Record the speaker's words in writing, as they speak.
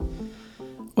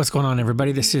What's going on,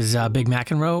 everybody? This is Big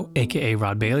McEnroe, aka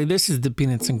Rod Bailey. This is the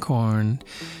Peanuts and Corn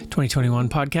 2021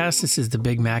 podcast. This is the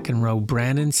Big McEnroe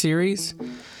Brandon series.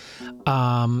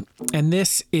 And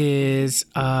this is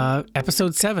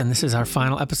episode 7. This is our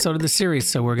final episode of the series.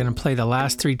 So we're going to play the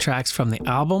last 3 tracks from the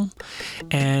album,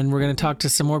 and we're going to talk to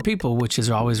some more people, which is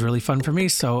always really fun for me.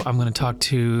 So I'm going to talk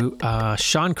to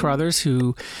Sean Carruthers,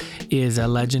 who is a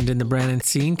legend in the Brandon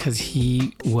scene because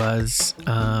he was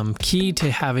key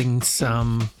to having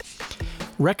some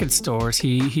record stores.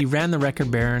 He ran the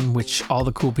Record Baron, which all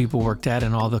the cool people worked at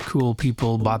and all the cool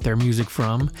people bought their music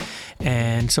from.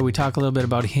 And so we talk a little bit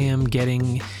about him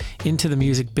getting into the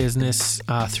music business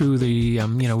through the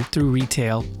through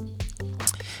retail,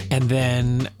 and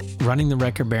then running the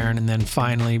Record Baron, and then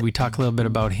finally we talk a little bit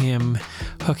about him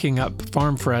hooking up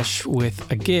Farm Fresh with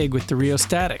a gig with the Rio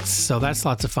Statics. So that's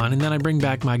lots of fun. And then I bring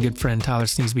back my good friend Tyler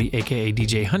Sneesby, aka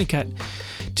DJ Honeycutt,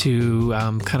 to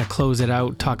kind of close it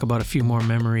out, talk about a few more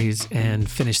memories, and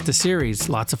finish the series.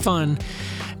 Lots of fun.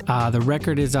 The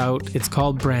record is out. It's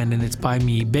called Brandon. It's by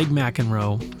me, Big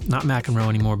McEnroe. Not McEnroe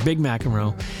anymore, Big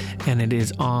McEnroe. And it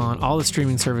is on all the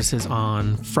streaming services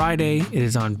on Friday. It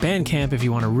is on Bandcamp if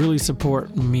you want to really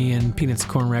support me and Peanuts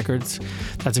and Corn Records.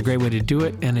 That's a great way to do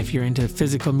it. And if you're into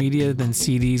physical media, then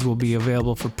CDs will be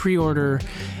available for pre-order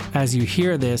as you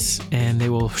hear this, and they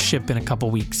will ship in a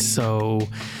couple weeks. So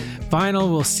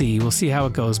vinyl, we'll see. We'll see how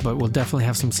it goes, but we'll definitely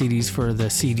have some CDs for the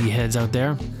CD heads out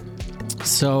there.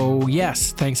 So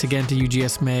yes, thanks again to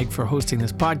UGS Mag for hosting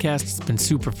this podcast. It's been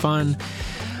super fun.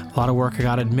 A lot of work, I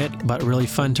gotta admit, but really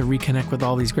fun to reconnect with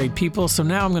all these great people. So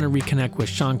now I'm going to reconnect with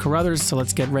Sean Carruthers. So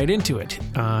let's get right into it.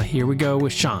 Here we go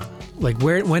with Sean. Like,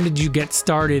 when did you get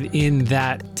started in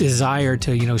that desire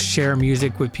to, share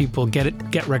music with people,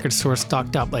 get record stores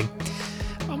stocked up? Like,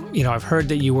 I've heard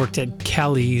that you worked at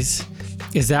Kelly's.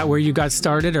 Is that where you got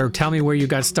started, or tell me where you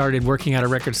got started working at a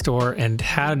record store, and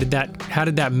how did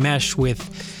that mesh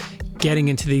with getting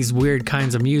into these weird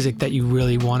kinds of music that you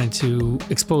really wanted to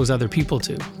expose other people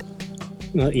to?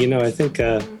 Well, I think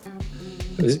I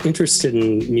was interested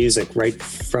in music right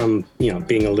from,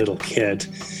 being a little kid.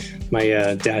 My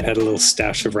dad had a little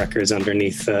stash of records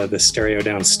underneath the stereo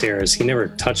downstairs. He never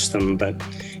touched them, but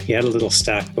he had a little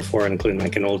stack before, including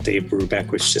like an old Dave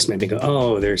Brubeck, which just made me go,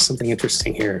 oh, there's something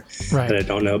interesting here that I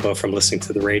don't know about from listening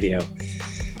to the radio.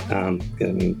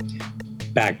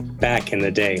 Back in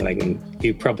the day, like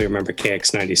you probably remember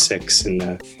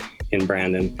KX96 in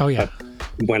Brandon. Oh yeah.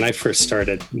 But when I first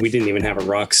started, we didn't even have a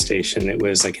rock station. It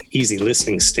was like an easy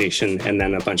listening station and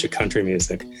then a bunch of country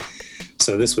music.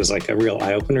 So this was like a real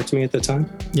eye-opener to me at the time.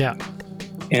 Yeah.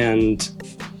 And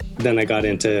then I got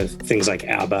into things like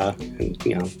ABBA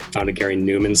and, found a Gary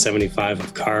Newman 75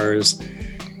 of Cars.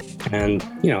 And,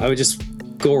 I would just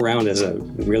go around as a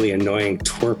really annoying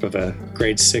twerp of a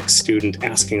grade 6 student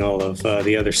asking all of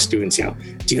the other students, do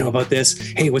you know about this?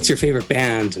 Hey, what's your favorite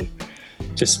band? And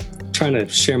just trying to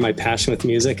share my passion with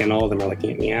music. And all of them are like,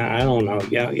 yeah, I don't know.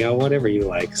 Yeah, whatever you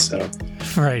like. So,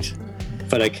 right.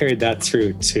 But I carried that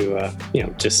through to,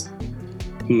 just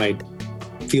my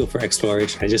feel for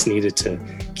exploration. I just needed to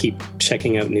keep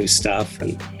checking out new stuff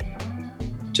and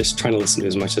just trying to listen to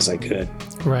as much as I could.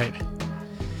 Right.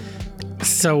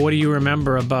 So what do you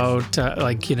remember about,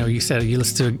 you said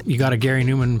you got a Gary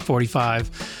Newman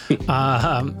 45.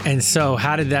 And so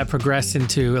how did that progress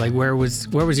into, like, where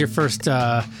was your first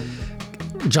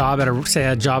job at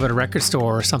a record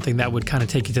store or something that would kind of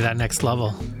take you to that next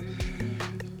level?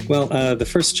 Well, the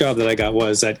first job that I got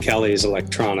was at Kelly's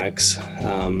Electronics.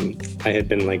 I had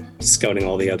been scouting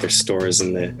all the other stores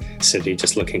in the city,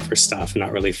 just looking for stuff,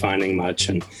 not really finding much.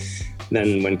 And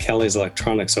then when Kelly's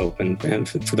Electronics opened, and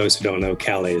for those who don't know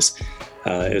Kelly's,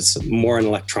 it's more an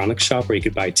electronics shop where you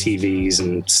could buy TVs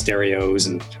and stereos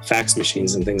and fax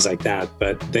machines and things like that.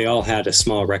 But they all had a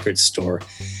small record store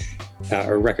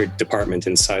or record department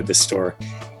inside the store.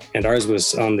 And ours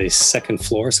was on the second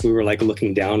floor, so we were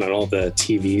looking down on all the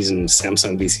TVs and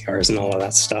Samsung VCRs and all of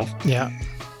that stuff. Yeah.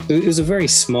 It was a very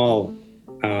small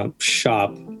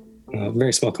shop, a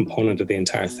very small component of the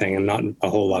entire thing, and not a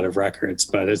whole lot of records.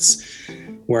 But it's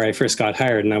where I first got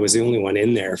hired, and I was the only one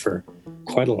in there for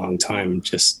quite a long time,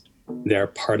 just there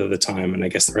part of the time. And I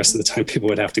guess the rest of the time people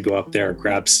would have to go up there,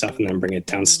 grab stuff, and then bring it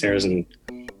downstairs and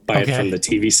buy it from the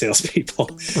TV salespeople.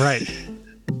 Right.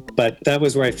 But that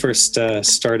was where I first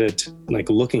started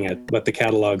looking at what the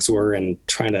catalogs were and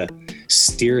trying to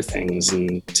steer things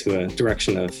into a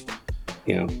direction of,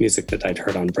 music that I'd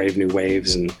heard on Brave New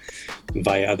Waves and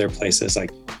via other places,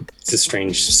 like the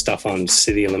strange stuff on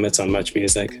City Limits on Much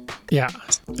Music. Yeah.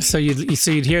 So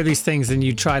you'd hear these things and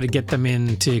you try to get them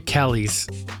into Kelly's,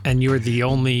 and you were the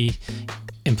only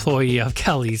employee of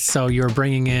Kelly's. So you're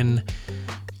bringing in,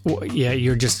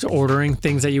 you're just ordering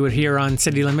things that you would hear on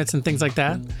City Limits and things like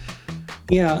that?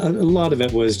 Yeah, a lot of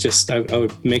it was just I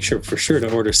would make sure for sure to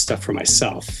order stuff for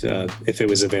myself if it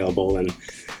was available, and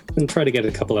try to get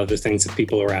a couple other things that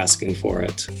people were asking for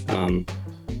it.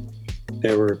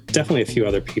 There were definitely a few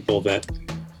other people that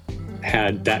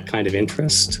had that kind of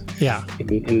interest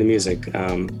in the music,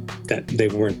 that they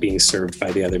weren't being served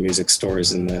by the other music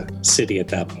stores in the city at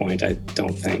that point, I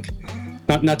don't think.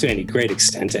 Not to any great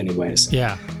extent anyways.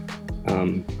 Yeah.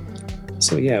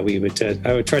 So yeah,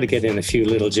 I would try to get in a few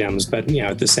little gems, but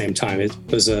at the same time, it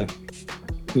was a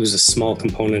small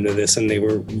component of this, and they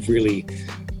were really,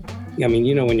 when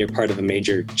you're part of a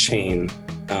major chain,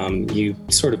 you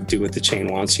sort of do what the chain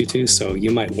wants you to. So you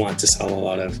might want to sell a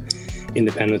lot of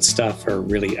independent stuff or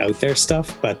really out there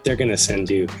stuff, but they're going to send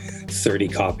you 30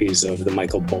 copies of the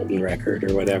Michael Bolton record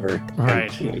or whatever.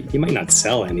 Right. And, you might not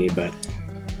sell any, but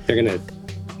they're going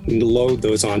to load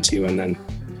those onto you, and then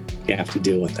you have to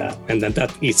deal with that. And then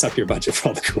that eats up your budget for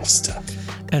all the cool stuff.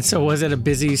 And so was it a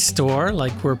busy store?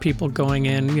 Like, were people going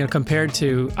in, compared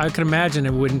to, I could imagine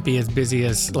it wouldn't be as busy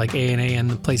as like A&A and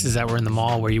the places that were in the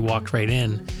mall where you walked right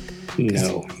in.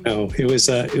 No. It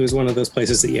was one of those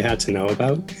places that you had to know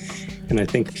about. And I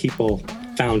think people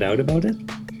found out about it.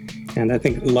 And I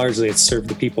think largely it served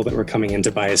the people that were coming in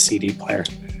to buy a CD player.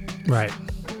 Right.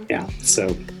 Yeah.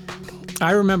 So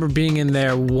I remember being in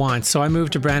there once. So I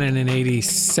moved to Brandon in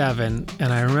 87,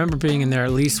 and I remember being in there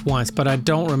at least once, but I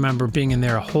don't remember being in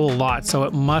there a whole lot. So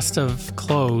it must have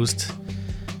closed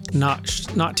not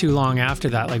too long after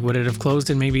that. Like, would it have closed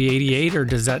in maybe 88, or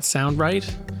does that sound right?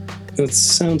 That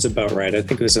sounds about right. I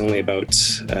think it was only about,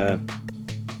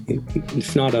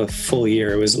 if not a full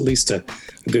year, it was at least a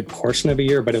good portion of a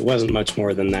year, but it wasn't much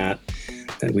more than that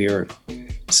we were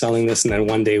selling this. And then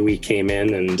one day we came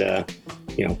in and,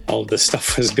 all of the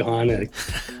stuff was gone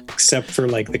except for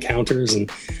like the counters,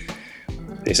 and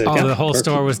they said, the whole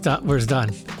store was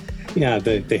done. Yeah,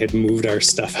 they had moved our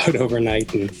stuff out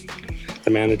overnight, and the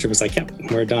manager was like, "Yep,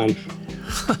 we're done."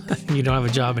 You don't have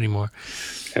a job anymore.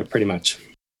 Yeah, pretty much.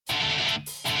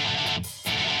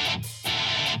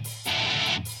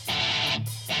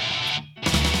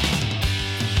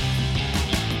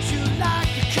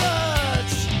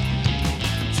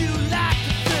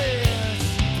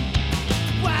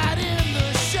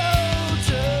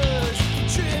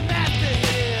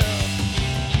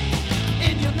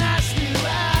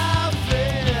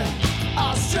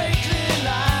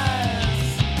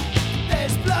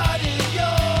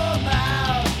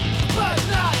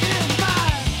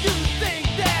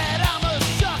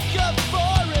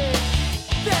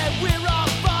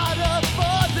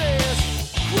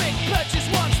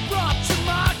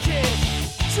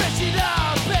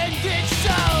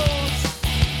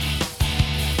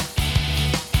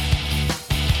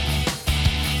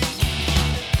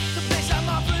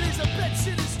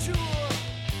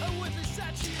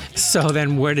 So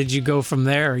then where did you go from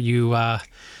there? You,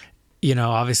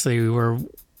 obviously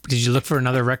did you look for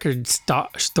another record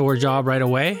store job right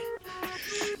away?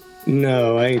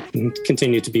 No, I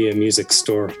continued to be a music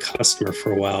store customer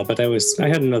for a while, but I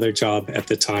had another job at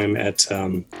the time at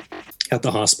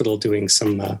the hospital doing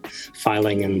some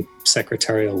filing and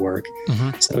secretarial work.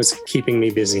 Mm-hmm. So it was keeping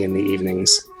me busy in the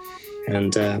evenings.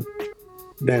 And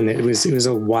then it was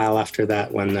a while after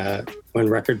that when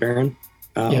Record Baron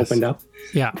opened up.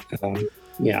 Yeah.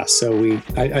 So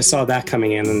I saw that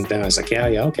coming in, and then I was like, yeah,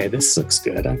 okay, this looks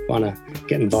good. I want to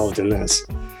get involved in this.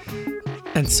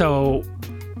 And so,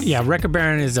 yeah, Record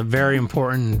Baron is a very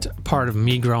important part of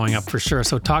me growing up for sure.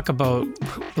 So talk about,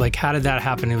 like, how did that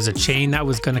happen? It was a chain that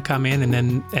was going to come in,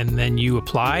 and then you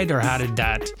applied, or how did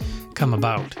that come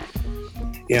about?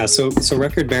 Yeah, so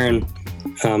Record Baron,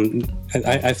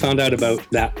 I found out about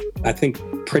that, I think,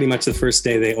 pretty much the first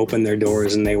day they opened their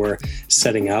doors and they were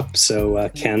setting up. So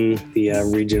Ken, the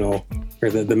regional, or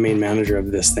the main manager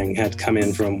of this thing, had come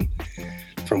in from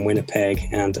Winnipeg,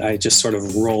 and I just sort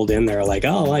of rolled in there like,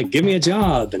 oh, like, give me a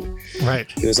job. And right.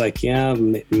 He was like, yeah,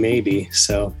 maybe.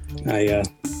 So I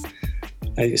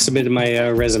submitted my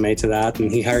resume to that,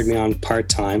 and he hired me on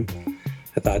part-time.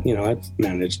 I thought, I'd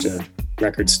managed a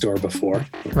record store before.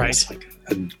 Right. Like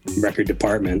a record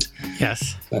department.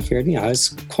 Yes. So I figured, I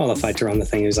was qualified to run the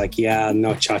thing. He was like, yeah,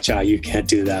 no, cha-cha, you can't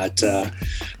do that.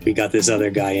 We got this other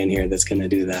guy in here that's going to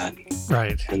do that.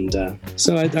 Right. And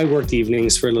so I worked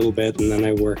evenings for a little bit, and then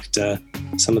I worked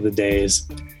some of the days.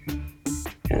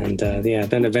 And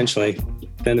then eventually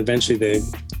the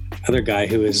other guy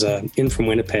who was in from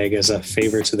Winnipeg as a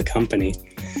favor to the company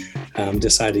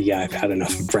decided, I've had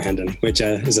enough of Brandon, which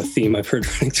is a theme I've heard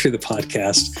running through the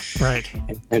podcast. Right.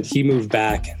 And he moved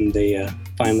back, and they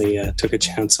finally took a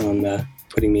chance on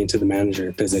putting me into the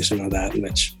manager position of that,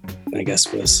 which I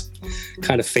guess was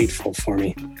kind of fateful for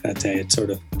me that day. It sort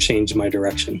of changed my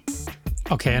direction.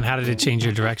 Okay, and how did it change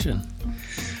your direction?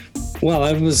 Well,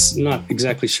 I was not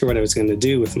exactly sure what I was going to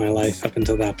do with my life up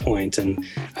until that point, and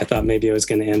I thought maybe I was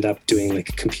going to end up doing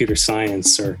like computer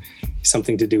science or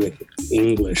something to do with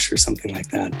English or something like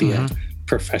that, be a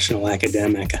professional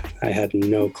academic. I had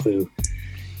no clue,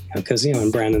 because in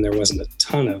Brandon there wasn't a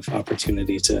ton of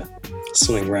opportunity to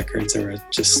swing records. There were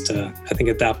just, I think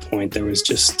at that point there was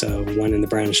just one in the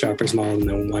Brandon Shoppers Mall and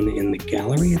then one in the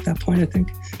gallery at that point, I think.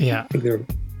 Yeah. I think there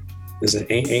was an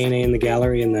A&A in the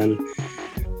gallery and then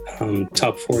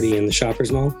Top 40 in the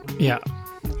Shoppers Mall. Yeah.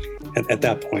 At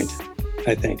that point,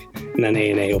 I think. And then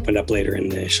A&A opened up later in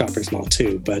the Shoppers Mall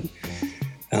too. But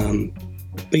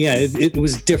yeah, it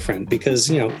was different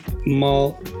because,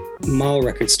 mall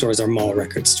record stores are mall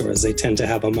record stores. They tend to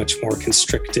have a much more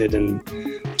constricted and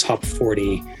top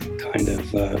 40 kind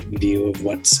of view of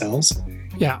what sells.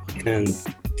 Yeah. And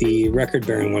the Record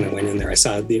Baron, when I went in there, I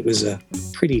saw it was a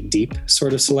pretty deep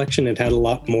sort of selection. It had a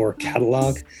lot more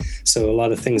catalog. So a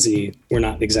lot of things that were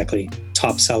not exactly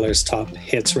top sellers, top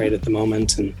hits right at the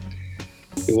moment. And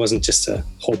it wasn't just a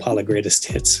whole pile of greatest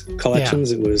hits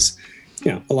collections. Yeah. It was,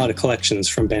 a lot of collections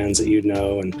from bands that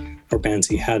or bands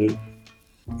that you hadn't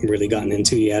really gotten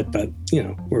into yet, but,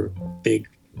 were big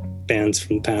bands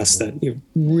from the past that you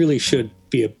really should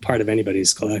be a part of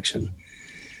anybody's collection.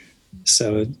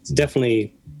 So it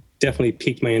definitely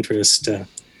piqued my interest to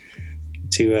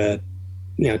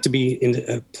be in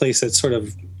a place that sort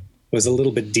of was a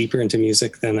little bit deeper into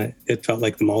music than it felt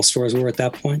like the mall stores were at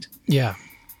that point. Yeah.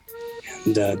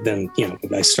 And then,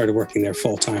 I started working there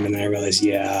full time, and then I realized,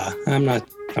 I'm not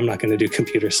going to do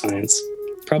computer science.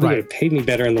 Probably would have paid me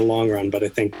better in the long run, but I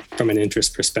think from an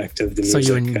interest perspective, the music.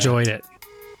 So you enjoyed it?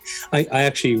 I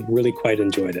actually really quite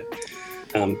enjoyed it.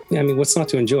 What's not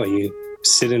to enjoy? You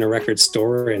sit in a record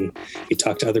store and you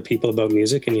talk to other people about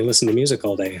music and you listen to music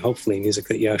all day, hopefully music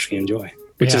that you actually enjoy,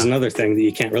 which is another thing that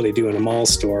you can't really do in a mall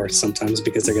store sometimes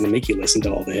because they're going to make you listen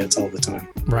to all the hits all the time.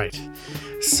 Right.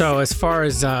 So as far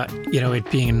as,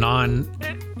 it being a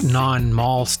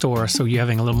non-mall store, so you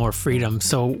having a little more freedom.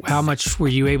 So how much were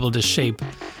you able to shape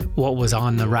what was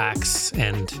on the racks?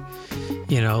 And,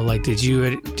 did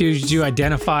you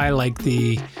identify like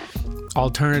the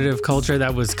alternative culture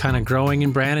that was kind of growing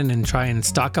in Brandon and try and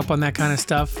stock up on that kind of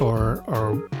stuff or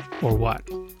what?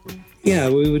 Yeah,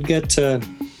 we would get,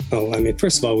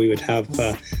 first of all, we would have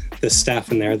the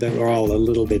staff in there that were all a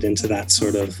little bit into that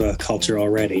sort of culture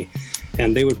already.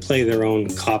 And they would play their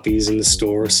own copies in the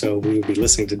store. So we would be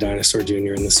listening to Dinosaur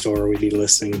Jr. in the store. We'd be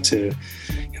listening to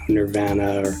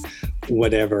Nirvana or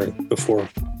whatever before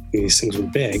these things were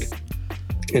big.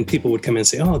 And people would come in and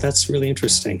say, oh, that's really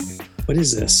interesting. What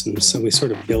is this? And so we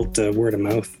sort of built word of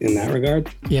mouth in that regard.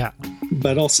 Yeah.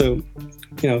 But also,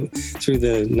 through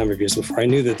the number of years before, I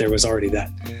knew that there was already that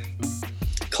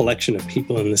collection of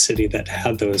people in the city that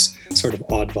had those sort of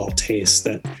oddball tastes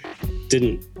that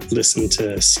didn't listen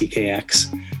to CKX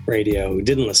radio,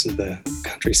 didn't listen to the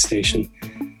country station,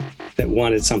 that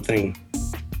wanted something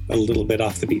a little bit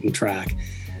off the beaten track.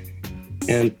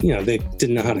 And, they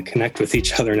didn't know how to connect with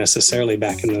each other necessarily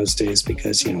back in those days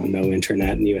because, no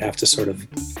internet, and you would have to sort of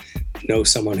know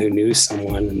someone who knew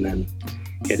someone and then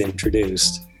get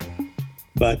introduced.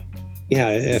 But yeah,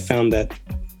 I found that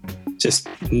just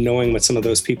knowing what some of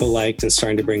those people liked and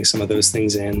starting to bring some of those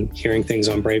things in, hearing things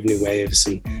on Brave New Waves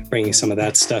and bringing some of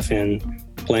that stuff in,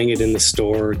 playing it in the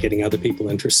store, getting other people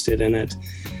interested in it.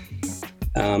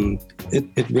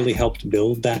 It really helped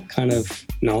build that kind of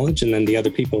knowledge. And then the other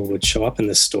people would show up in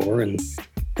the store and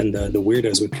the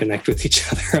weirdos would connect with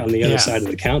each other on the other side of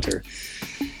the counter.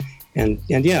 And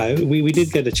we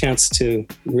did get a chance to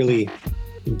really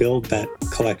build that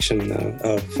collection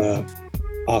of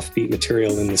offbeat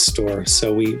material in the store.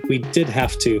 So we did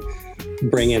have to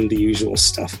bring in the usual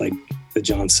stuff like the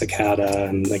John Cicada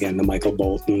and again the Michael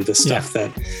Bolton, the stuff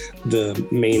that the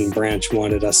main branch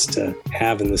wanted us to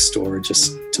have in the store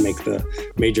just to make the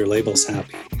major labels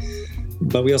happy.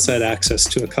 But we also had access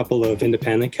to a couple of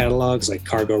independent catalogs like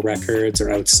Cargo Records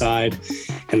or Outside,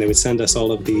 and they would send us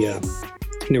all of the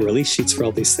new release sheets for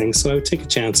all these things. So I would take a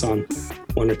chance on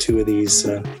one or two of these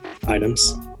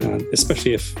items,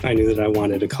 especially if I knew that I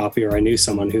wanted a copy or I knew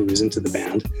someone who was into the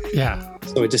band. Yeah.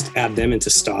 So I'd just add them into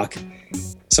stock.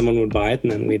 Someone would buy it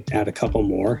and then we'd add a couple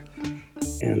more.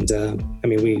 And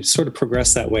we sort of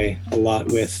progressed that way a lot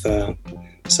with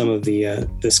some of the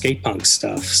skate punk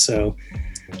stuff. So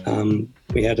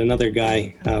we had another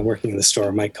guy working in the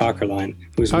store, Mike Cockerline,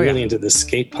 who was really into this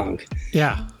skate punk.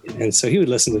 Yeah. And so he would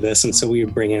listen to this, and so we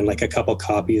would bring in like a couple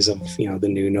copies of, you know, the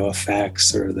new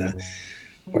NoFX or the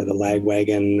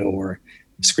Lagwagon or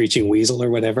Screeching Weasel or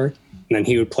whatever. And then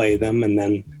he would play them, and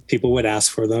then people would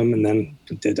ask for them, and then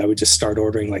I would just start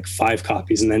ordering like 5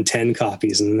 copies and then 10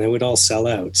 copies, and then they would all sell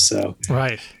out. So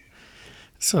right.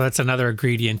 So that's another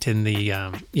ingredient in the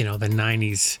you know, the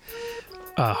 90s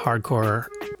hardcore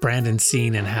Brandon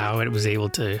scene, and how it was able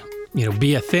to, you know,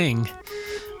 be a thing,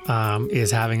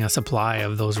 is having a supply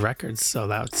of those records. So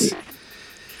that's...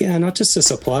 Yeah, not just a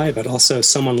supply, but also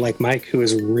someone like Mike who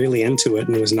was really into it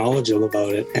and was knowledgeable about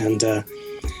it, and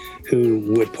who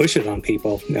would push it on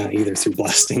people, either through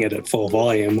blasting it at full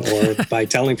volume or by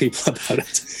telling people about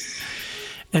it.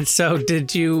 And so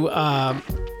did you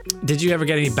ever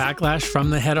get any backlash from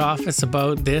the head office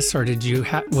about this, or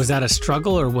was that a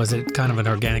struggle, or was it kind of an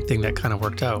organic thing that kind of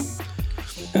worked out?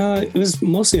 It was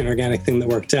mostly an organic thing that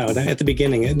worked out. At the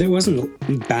beginning, there wasn't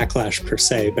backlash per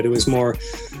se, but it was more,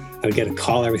 I would get a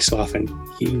call every so often.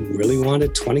 You really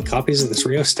wanted 20 copies of this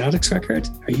Rheostatics record?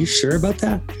 Are you sure about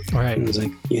that? Right. And I was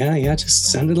like, yeah,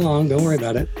 just send it along. Don't worry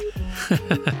about it.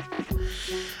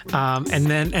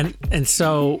 And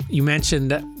so you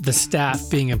mentioned the staff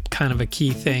being a kind of a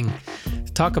key thing.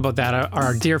 Talk about that.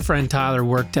 Our dear friend Tyler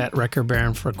worked at Record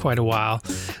Baron for quite a while,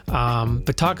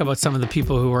 but talk about some of the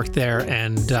people who worked there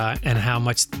and how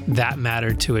much that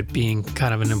mattered to it being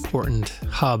kind of an important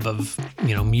hub of,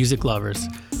 you know, music lovers.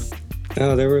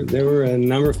 Oh, there were a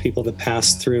number of people that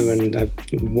passed through, and I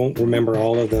won't remember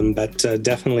all of them, but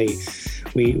definitely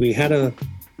we had a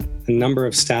number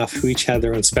of staff who each had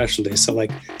their own specialty. So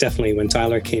like definitely when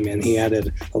Tyler came in, he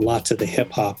added a lot to the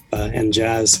hip hop and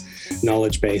jazz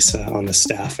knowledge base on the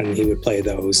staff, and he would play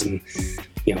those and,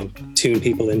 you know, tune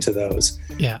people into those.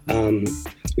 Yeah.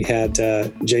 We had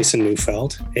Jason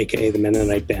Neufeld, aka the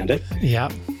Mennonite Bandit. Yeah.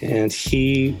 And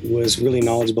he was really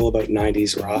knowledgeable about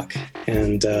 90s rock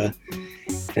and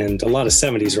a lot of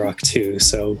 70s rock too.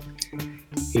 So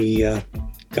he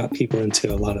got people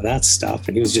into a lot of that stuff,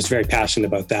 and he was just very passionate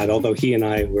about that. Although he and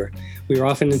I were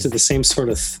often into the same sort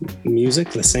of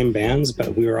music, the same bands,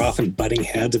 but we were often butting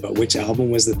heads about which album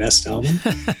was the best album.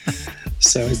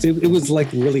 So it was like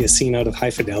really a scene out of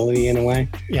High Fidelity in a way.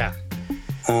 Yeah.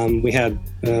 We had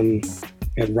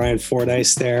Ryan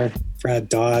Fordyce there, Brad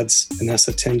Dodds,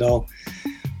 Vanessa Tyndall,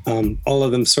 all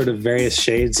of them sort of various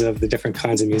shades of the different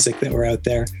kinds of music that were out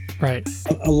there. Right.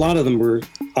 A lot of them were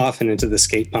often into the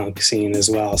skate punk scene as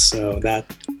well. So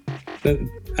that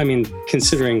I mean,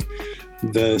 considering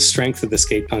the strength of the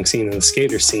skate punk scene and the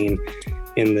skater scene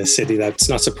in the city, that's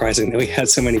not surprising that we had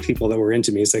so many people that were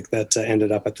into music that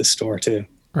ended up at the store too.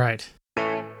 Right.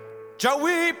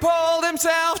 Joey pulled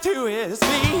himself to his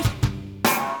feet,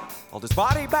 pulled his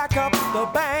body back up the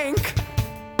bank,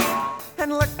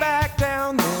 and looked back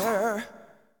down there.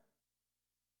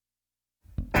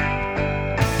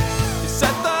 He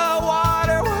said the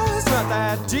water was not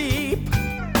that deep,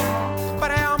 but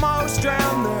I almost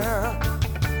drowned there.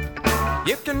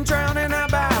 You can drown in a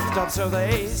bathtub, so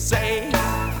they say.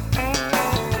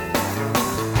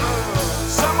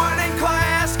 Someone in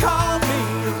class called me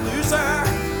a loser.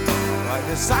 I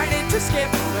decided to skip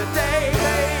the day.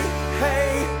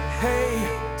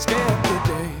 Hey, skip the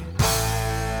day.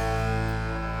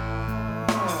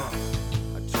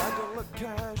 I tried to look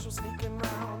casual, sneaking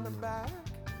round the back.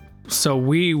 So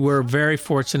we were very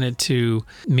fortunate to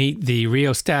meet the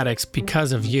Rheostatics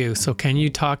because of you. So can you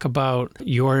talk about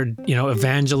your, you know,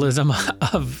 evangelism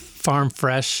of Farm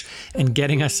Fresh and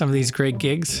getting us some of these great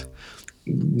gigs?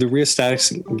 The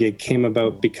Rheostatics gig came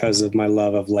about because of my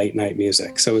love of late night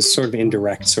music. So it was sort of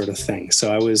indirect sort of thing.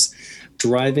 So I was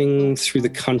driving through the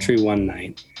country one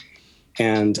night,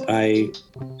 and they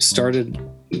started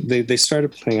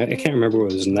playing, I can't remember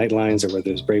whether it was Nightlines or whether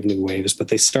it was Brave New Waves, but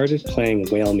they started playing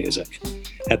whale music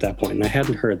at that point. And I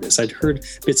hadn't heard this. I'd heard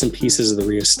bits and pieces of the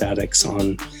Rheostatics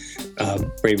on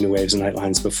Brave New Waves and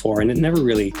Nightlines before, and it never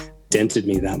really dented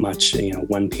me that much, you know,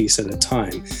 one piece at a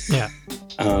time. Yeah.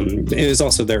 It was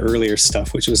also their earlier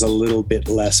stuff, which was a little bit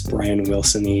less Brian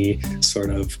Wilson-y, sort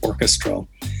of orchestral.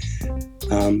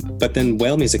 But then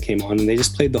whale music came on and they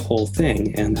just played the whole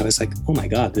thing. And I was like, oh my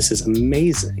God, this is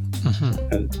amazing.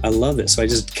 Mm-hmm. I love this. So I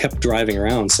just kept driving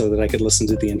around so that I could listen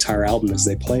to the entire album as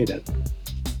they played it.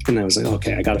 And I was like,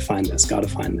 okay, I got to find this.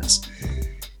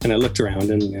 And I looked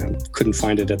around and couldn't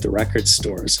find it at the record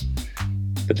stores.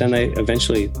 But then I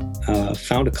eventually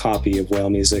found a copy of whale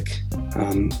music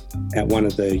at one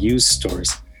of the used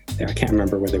stores there. I can't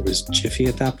remember whether it was Jiffy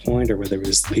at that point or whether it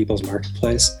was the People's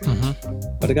Marketplace.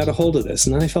 Mm-hmm. But I got a hold of this,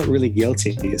 and then I felt really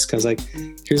guilty. It's because, like,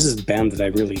 here's this band that I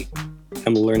really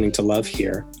am learning to love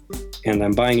here, and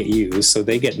I'm buying it used, so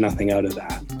they get nothing out of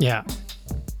that. Yeah.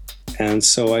 And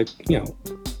so I,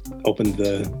 opened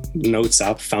the notes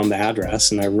up, found the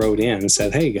address, and I wrote in and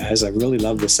said, "Hey guys, I really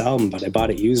love this album, but I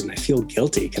bought it used and I feel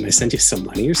guilty. Can I send you some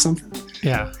money or something?"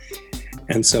 Yeah.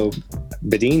 And so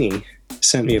Bedini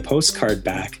sent me a postcard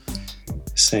back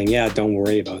saying, "Yeah, don't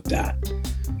worry about that.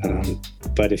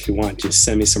 But if you want, just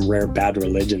send me some rare Bad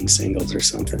Religion singles or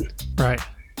something." Right.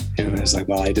 And I was like,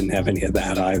 well, I didn't have any of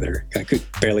that either. I could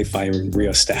barely find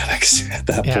Rheostatics at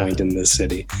that point in the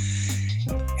city.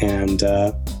 And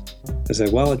I was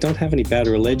like, well, I don't have any Bad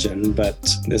Religion,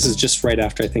 but this is just right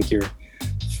after I think your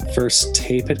first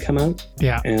tape had come out.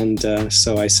 Yeah. And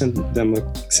so I sent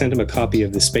him a copy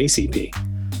of the Space EP.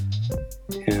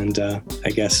 And I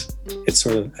guess it's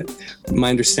sort of, my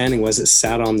understanding was it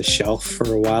sat on the shelf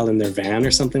for a while in their van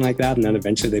or something like that. And then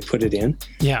eventually they put it in.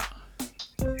 Yeah.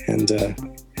 And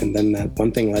then that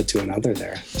one thing led to another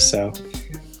there. So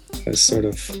it was sort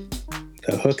of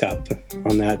the hookup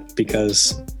on that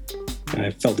because I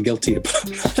felt guilty about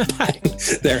not buying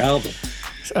their album.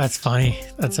 That's funny.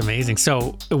 That's amazing.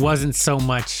 So it wasn't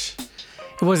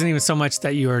even so much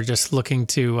that you were just looking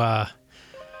to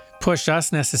push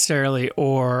us necessarily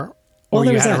or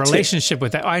you had a relationship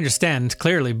with that. I understand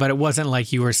clearly, but it wasn't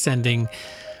like you were sending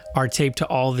our tape to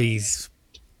all these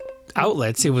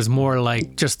outlets. It was more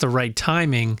like just the right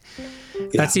timing. Yeah.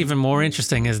 That's even more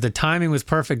interesting is the timing was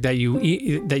perfect that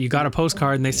you got a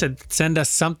postcard and they said send us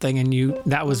something, and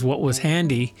that was what was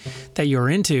handy that you're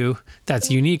into,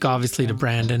 that's unique obviously to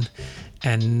Brandon.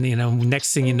 And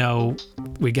next thing you know,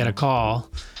 we get a call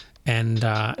and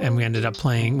we ended up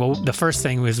playing. Well, the first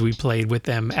thing was we played with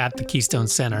them at the Keystone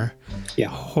Center. Yeah.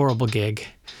 Horrible gig.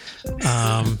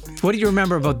 What do you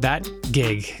remember about that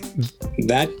gig?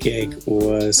 That gig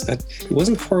it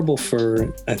wasn't horrible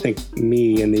for, I think,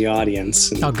 me and the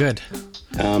audience. And, oh, good.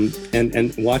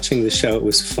 And watching the show, it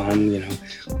was fun,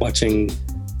 watching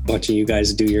you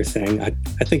guys do your thing. I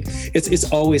think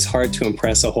it's always hard to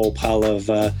impress a whole pile of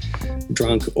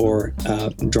drunk or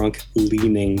drunk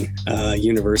leaning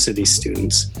university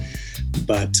students.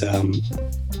 But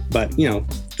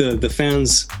the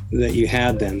fans that you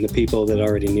had then, the people that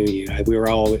already knew you, we were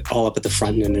all up at the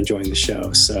front and enjoying the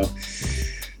show. So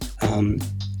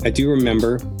I do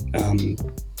remember,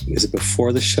 is it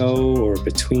before the show or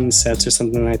between sets or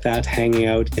something like that, hanging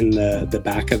out in the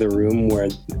back of the room where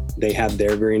they had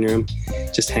their green room,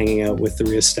 just hanging out with the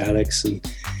Rheostatics and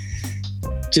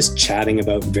just chatting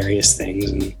about various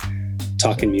things and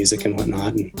talking music and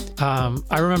whatnot.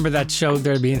 I remember that show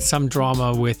there being some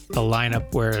drama with the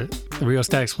lineup where the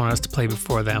Rheostatics wanted us to play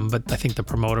before them, but I think the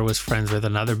promoter was friends with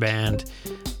another band,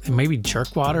 maybe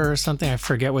Jerkwater or something. I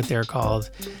forget what they're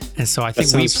called. And so I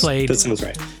think we played. That sounds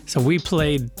right. So we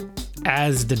played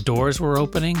as the doors were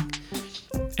opening,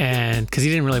 and because he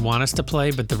didn't really want us to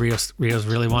play, but the Rios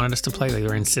really wanted us to play. They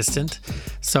were insistent.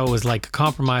 So it was like a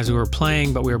compromise. We were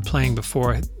playing, but we were playing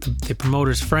before the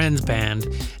promoter's friend's band.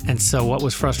 And so what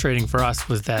was frustrating for us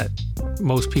was that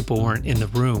most people weren't in the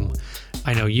room.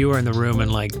 I know you were in the room,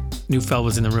 and like Neufeld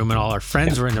was in the room, and all our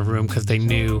friends were in the room because they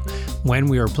knew when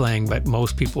we were playing, but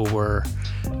most people were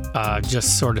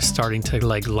just sort of starting to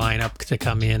like line up to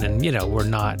come in, and we're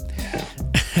not.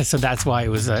 So that's why it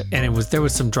was there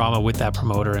was some drama with that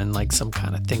promoter and like some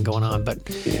kind of thing going on. But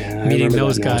meeting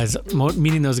those guys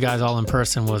all in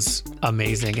person was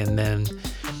amazing. And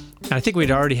I think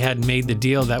we'd already had made the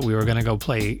deal that we were going to go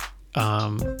play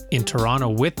in Toronto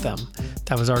with them.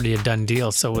 That was already a done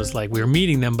deal. So it was like we were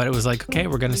meeting them, but it was like, okay,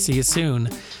 we're going to see you soon.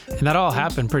 And that all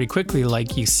happened pretty quickly.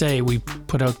 Like you say, we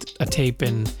put out a tape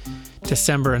in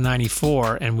December of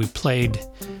 94 and we played,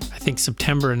 I think,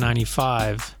 September of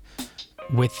 95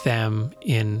 with them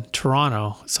in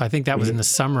Toronto. So I think that was in the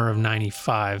summer of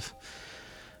 95.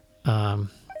 Yeah.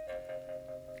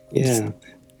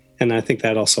 And I think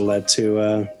that also led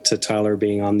to Tyler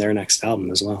being on their next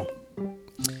album as well.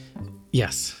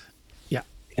 Yes. Yeah.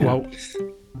 Well,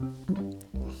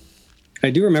 I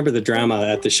do remember the drama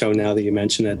at the show now that you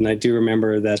mention it. And I do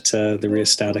remember that the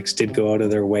Rheostatics did go out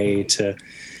of their way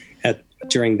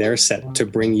during their set to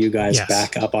bring you guys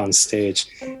back up on stage.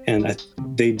 And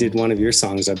they did one of your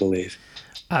songs, I believe.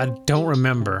 I don't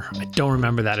remember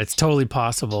that. It's totally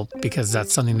possible because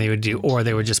that's something they would do, or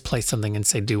they would just play something and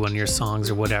say, do one of your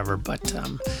songs or whatever. But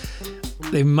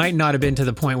they might not have been to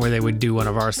the point where they would do one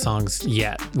of our songs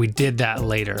yet. We did that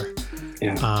later.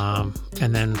 Yeah.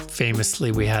 And then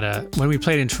famously when we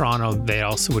played in Toronto, they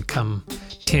also would come.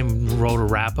 Tim wrote a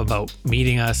rap about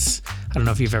meeting us. I don't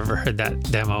know if you've ever heard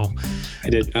that demo. I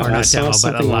did. Or not demo,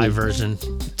 but a live version.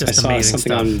 Just amazing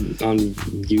stuff. I saw something on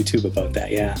YouTube about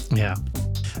that, yeah. Yeah.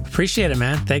 Appreciate it,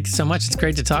 man. Thanks so much. It's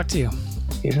great to talk to you.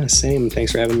 Yeah, same.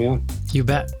 Thanks for having me on. You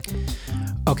bet.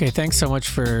 Okay, thanks so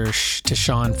much to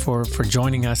Sean for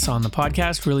joining us on the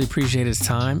podcast. Really appreciate his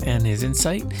time and his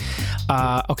insight.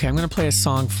 Okay, I'm going to play a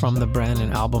song from the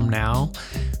Brandon album now.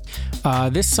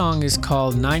 This song is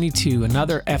called 92,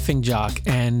 Another Effing Jock.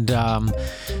 And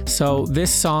so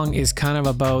this song is kind of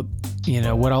about,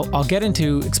 what I'll get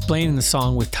into explaining the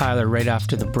song with Tyler right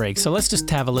after the break. So let's just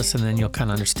have a listen and then you'll kind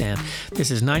of understand.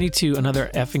 This is 92, Another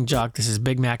Effing Jock. This is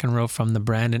Big McEnroe from the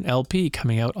Brandon LP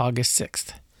coming out August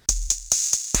 6th.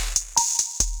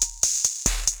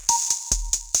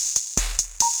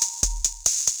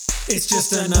 It's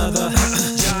just another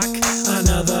jock,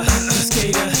 another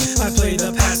skater. I play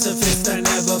the pacifist, I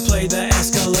never play the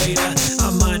escalator.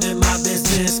 I'm minding my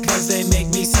business cause they make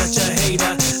me such a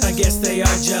hater. I guess they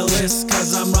are jealous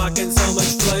cause I'm rocking so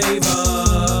much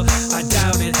flavor. I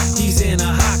doubt it, he's in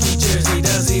a hockey jersey.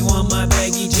 Does he want my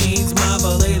baggy jeans? My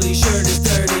Valeri shirt is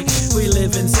dirty. We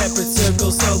live in separate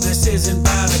circles so this isn't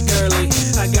about a girly.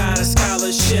 I got a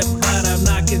scholarship but I'm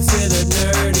not considered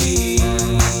nerdy.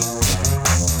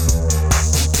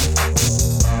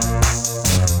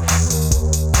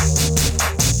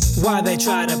 Why they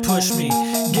try to push me,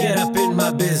 get up in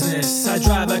my business. I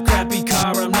drive a crappy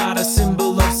car, I'm not a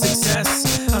symbol of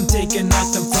success. I'm taking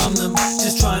nothing from them,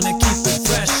 just trying to keep it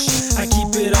fresh. I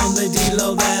keep it on the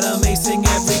D-Lo that I'm acing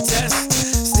every test.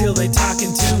 Still they talking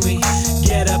to me,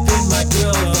 get up in my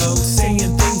grill, though,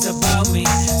 saying things about me,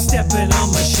 stepping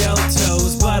on my shell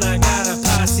toes. But I got a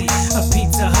posse of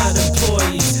Pizza Hut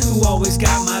employees who always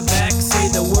got my back, say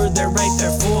the word, they're right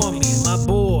there for me, my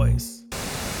boys.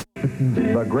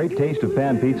 The great taste of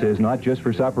pan pizza is not just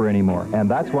for supper anymore, and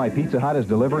that's why Pizza Hut is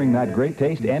delivering that great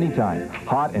taste anytime,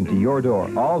 hot and to your door,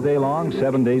 all day long,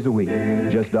 7 days a week.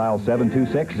 Just dial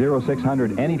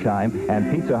 726-0600 anytime,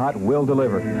 and Pizza Hut will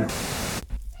deliver.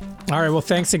 All right, well,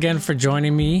 thanks again for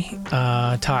joining me,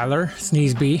 Tyler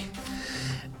Sneesby,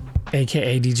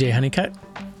 a.k.a. DJ Honeycutt,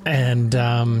 and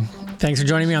thanks for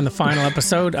joining me on the final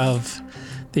episode of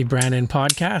the Brandon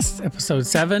Podcast, episode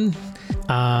 7.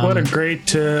 What a great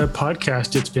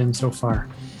podcast it's been so far.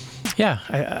 Yeah,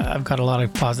 I've got a lot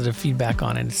of positive feedback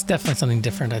on it. It's definitely something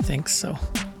different, I think. So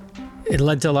it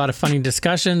led to a lot of funny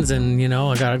discussions, and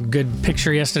I got a good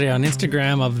picture yesterday on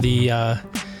Instagram of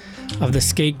the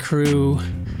skate crew.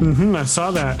 I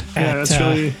saw that. Yeah, that's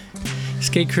really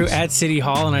skate crew at City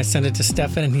Hall, and I sent it to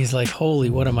Stefan, and he's like, "Holy,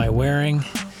 what am I wearing?"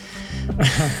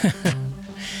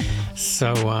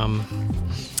 So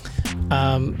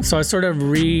I was sort of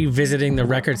revisiting the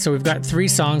record. So we've got 3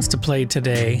 songs to play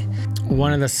today.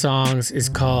 One of the songs is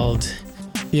called,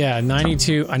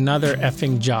 92, Another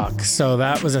Effing Jock. So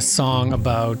that was a song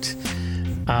about,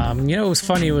 it was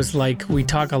funny. It was like we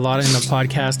talk a lot in the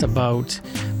podcast about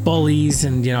bullies,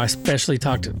 and, I especially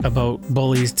talked about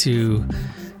bullies to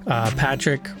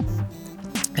Patrick.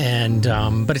 And,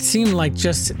 but it seemed like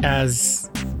just as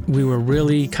we were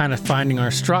really kind of finding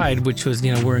our stride, which was,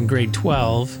 we're in grade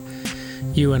 12,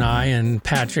 you and I, and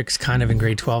Patrick's kind of in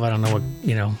grade 12. I don't know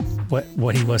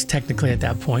what he was technically at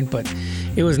that point, but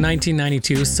it was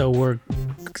 1992. So we're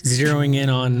zeroing in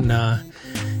on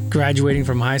graduating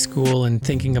from high school and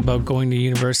thinking about going to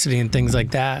university and things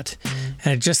like that.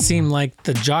 And it just seemed like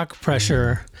the jock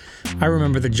pressure, I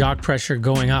remember the jock pressure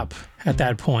going up at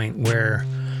that point where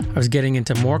I was getting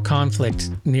into more conflict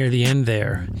near the end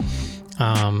there.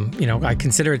 I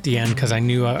consider it the end because I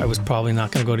knew I was probably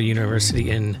not going to go to university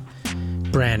in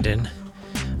Brandon.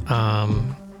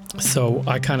 So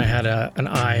I kind of had an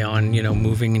eye on,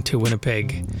 moving into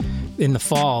Winnipeg in the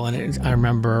fall. And I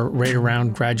remember right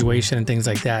around graduation and things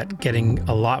like that, getting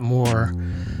a lot more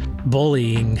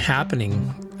bullying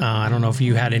happening. I don't know if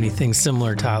you had anything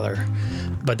similar, Tyler,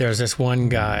 but there's this one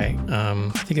guy, I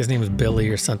think his name was Billy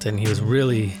or something. He was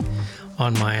really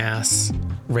on my ass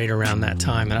right around that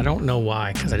time. And I don't know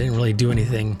why, because I didn't really do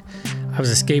anything. I was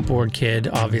a skateboard kid,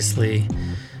 obviously.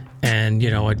 And,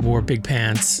 I wore big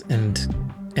pants and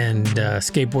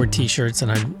skateboard t-shirts,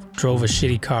 and I drove a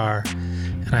shitty car,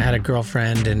 and I had a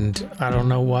girlfriend, and I don't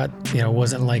know what, it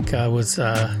wasn't like I was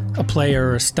a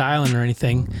player or styling or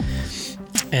anything.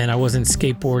 And I wasn't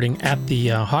skateboarding at the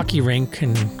hockey rink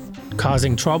and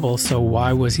causing trouble. So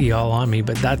why was he all on me?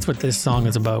 But that's what this song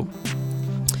is about.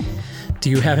 Do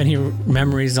you have any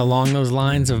memories along those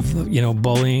lines of,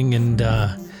 bullying and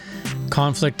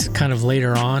conflict kind of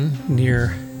later on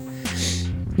near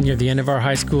the end of our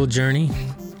high school journey?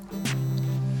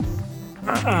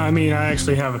 I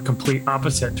actually have a complete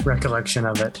opposite recollection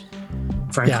of it,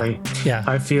 frankly. Yeah.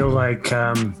 I feel like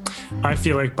by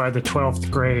the 12th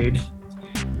grade,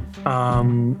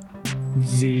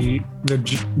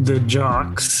 the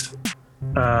jocks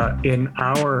in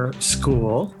our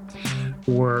school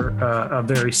were a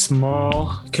very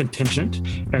small contingent,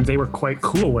 and they were quite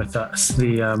cool with us.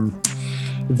 The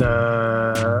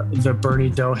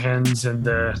Bernie Dohens and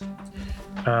the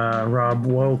Rob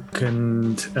Woke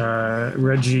and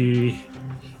Reggie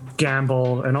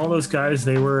Gamble and all those guys,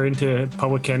 they were into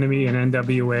Public Enemy and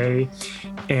NWA,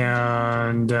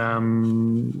 and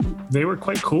they were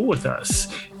quite cool with us.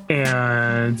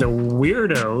 And the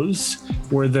weirdos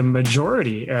were the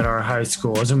majority at our high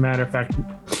school. As a matter of fact,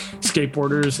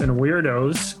 skateboarders and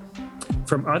weirdos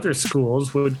from other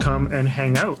schools would come and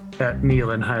hang out at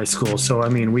Neelan High School. So I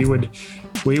mean, we would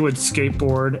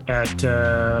skateboard at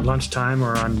lunchtime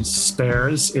or on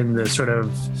spares in the sort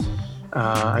of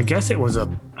I guess it was a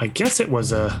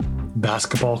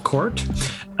basketball court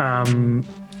in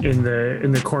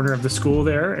the corner of the school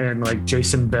there, and like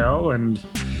Jason Bell and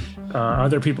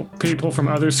other people from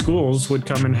other schools would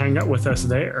come and hang out with us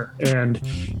there. And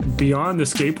beyond the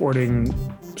skateboarding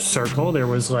circle, there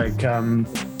was like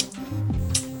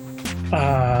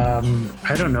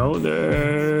I don't know,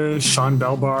 the Sean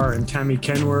Belbar and Tammy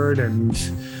Kenward and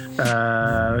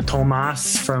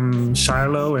Tomas from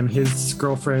Shiloh and his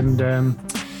girlfriend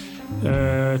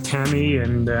Tammy,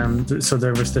 and so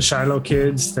there was the Shiloh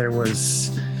kids. There was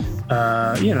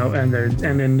and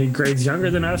then the grades younger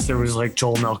than us, there was like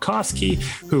Joel Melkowski,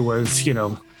 who was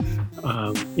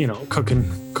cooking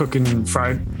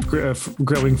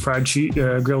grilling fried cheese,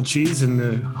 grilled cheese in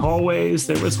the hallways.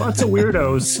 There was lots of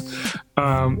weirdos.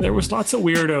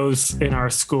 In our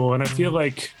school, and I feel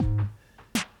like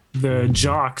the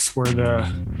jocks were the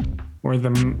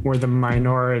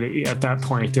minority at that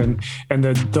point, and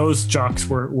those jocks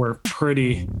were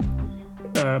pretty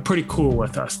cool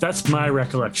with us. That's my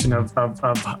recollection of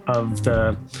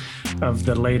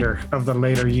the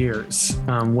later years,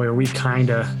 where we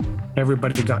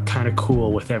everybody got kind of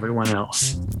cool with everyone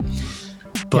else.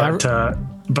 But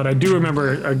I do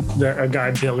remember a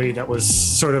guy, Billy, that was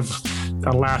sort of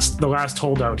the last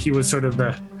holdout. He was sort of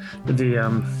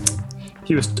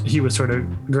he was sort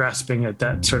of grasping at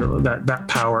that sort of that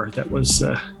power that was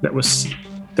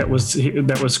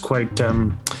quite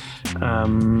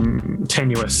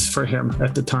tenuous for him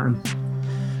at the time.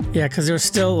 Yeah, because there's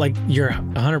still, like, you're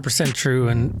 100% true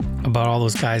and about all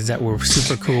those guys that were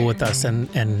super cool with us,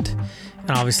 and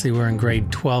obviously we're in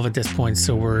grade 12 at this point,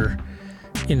 so we're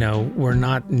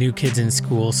not new kids in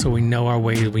school, so we know our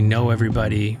way, we know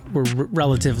everybody. We're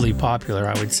relatively popular,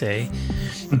 I would say.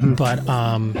 Mm-hmm.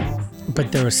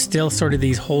 But there was still sort of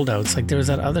these holdouts. Like, there was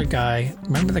that other guy,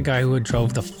 remember the guy who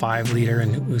drove the 5-liter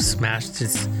and who smashed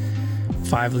his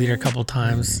 5-liter a couple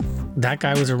times? That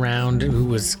guy was around, who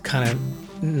was kind of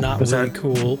not really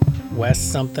cool. Wes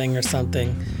something or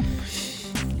something.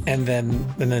 And then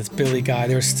this Billy guy.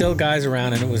 There were still guys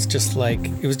around, and it was just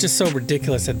so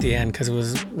ridiculous at the end, because it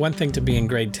was one thing to be in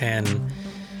grade 10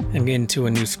 and get into a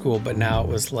new school, but now it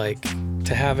was like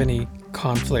to have any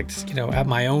conflict, at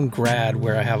my own grad,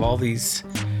 where I have all these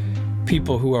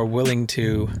people who are willing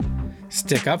to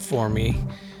stick up for me.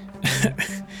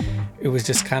 It was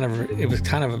just kind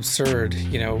of absurd.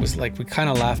 It was like we kind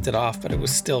of laughed it off, but it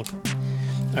was still,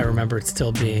 I remember it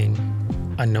still being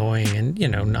annoying and,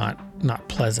 not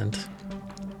pleasant.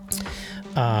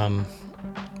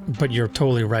 But you're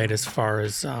totally right as far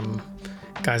as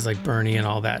guys like Bernie and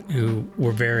all that, who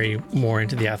were very more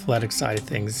into the athletic side of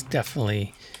things,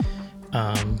 definitely,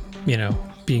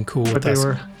 being cool with us.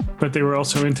 But they were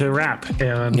also into rap,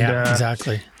 and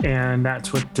exactly. And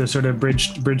that's what sort of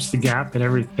bridged the gap, and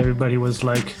everybody was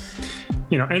like,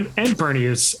 and Bernie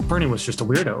was just a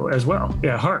weirdo as well.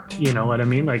 Yeah, heart, you know what I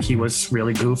mean? Like, he was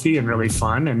really goofy and really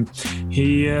fun, and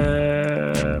he,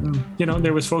 there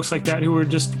was folks like that who were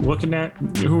just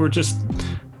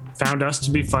found us to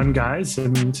be fun guys,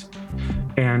 and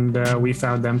we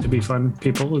found them to be fun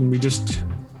people, and we just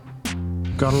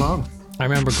got along. I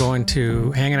remember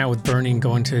hanging out with Bernie and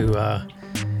going to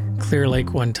Clear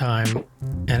Lake one time,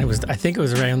 and I think it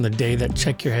was around the day that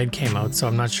Check Your Head came out, so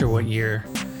I'm not sure what year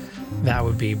that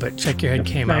would be, but Check Your Head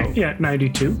came out. Yeah,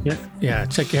 92, yeah. Yeah,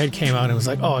 Check Your Head came out, and it was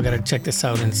like, oh, I gotta check this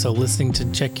out, and so listening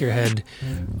to Check Your Head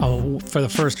for the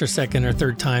first or second or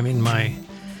third time in my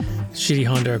shitty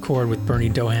Honda Accord with Bernie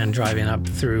Dohan driving up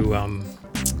through, and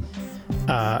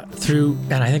I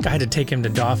think I had to take him to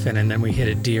Dauphin, and then we hit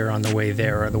a deer on the way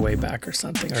there or the way back or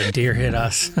something, or a deer hit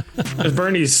us.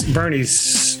 Bernie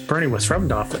was from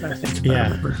Dauphin, I think.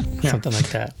 Yeah, something like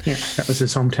that. Yeah, that was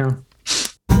his hometown.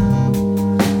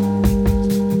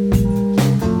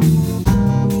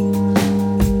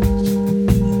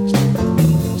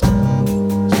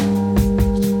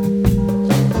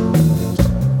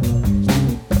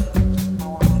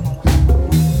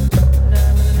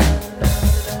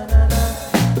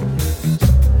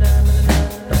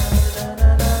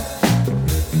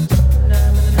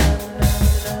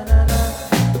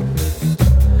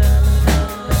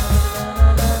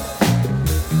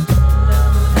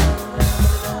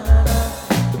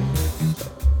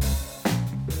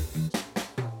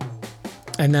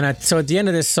 And then so at the end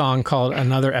of this song called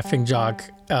Another Effing Jock,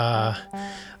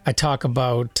 I talk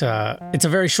about, it's a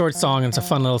very short song and it's a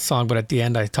fun little song, but at the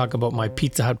end I talk about my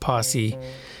Pizza Hut posse.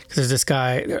 Because there's this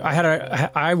guy,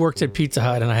 I worked at Pizza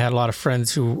Hut and I had a lot of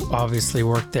friends who obviously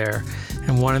worked there.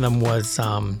 And one of them was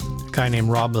a guy named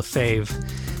Rob Lefebvre.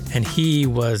 And he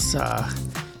was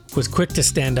quick to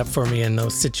stand up for me in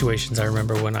those situations. I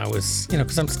remember when I was,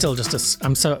 because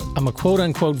I'm still I'm a quote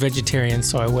unquote vegetarian.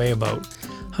 So I weigh about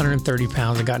 130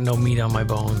 pounds. I got no meat on my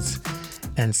bones.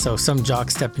 And so some jock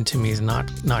stepping to me is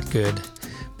not good,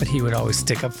 but he would always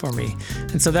stick up for me.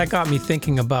 And so that got me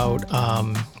thinking about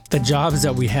the jobs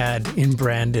that we had in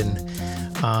Brandon.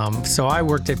 So I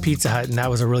worked at Pizza Hut, and that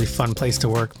was a really fun place to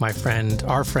work.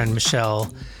 Our friend Michelle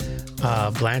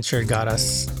Blanchard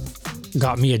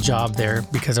got me a job there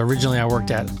because originally I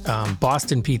worked at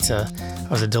Boston Pizza. I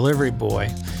was a delivery boy,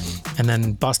 and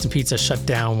then Boston Pizza shut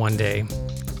down one day.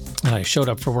 And I showed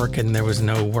up for work and there was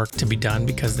no work to be done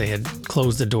because they had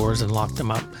closed the doors and locked them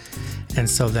up. And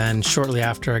so then shortly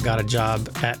after I got a job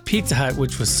at Pizza Hut,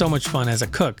 which was so much fun as a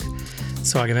cook.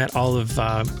 So I met all of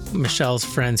Michelle's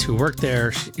friends who worked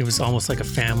there. It was almost like a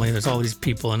family. There's all these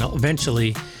people, and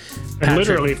eventually,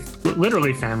 Patrick,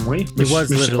 literally family. It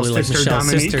was literally like Michelle's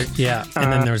Dominique, sister. Yeah,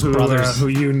 and then there's brothers who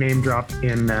you name dropped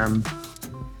in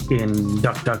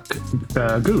Duck Duck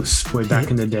Goose way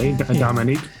back in the day.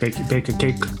 Dominique bake a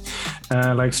cake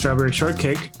like strawberry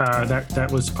shortcake. That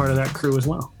was part of that crew as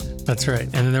well. That's right.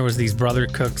 And then there was these brother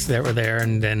cooks that were there,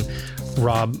 and then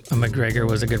Rob McGregor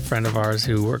was a good friend of ours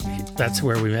who worked. That's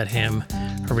where we met him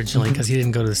originally because he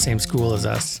didn't go to the same school as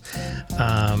us.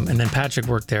 And then Patrick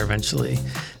worked there eventually.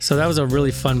 So that was a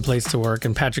really fun place to work.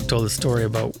 And Patrick told a story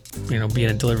about being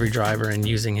a delivery driver and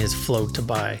using his float to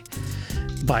buy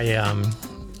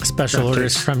special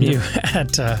orders from you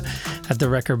at the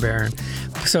Wrecker Baron.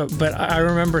 So, but I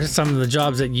remember some of the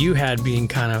jobs that you had being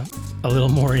kind of a little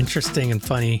more interesting and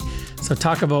funny. So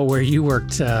talk about where you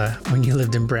worked when you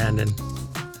lived in Brandon.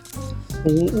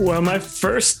 Well, my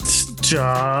first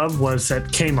job was at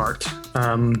Kmart.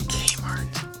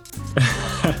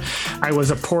 I was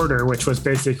a porter, which was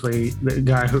basically the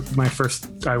guy who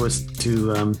I was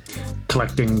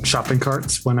collecting shopping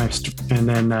carts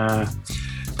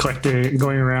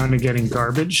going around and getting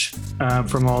garbage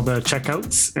from all the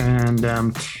checkouts,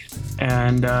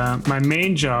 and my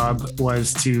main job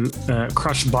was to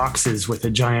crush boxes with a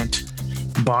giant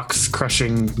box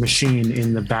crushing machine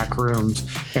in the back rooms,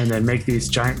 and then make these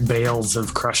giant bales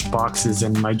of crushed boxes.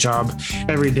 And my job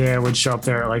every day, I would show up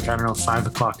there at 5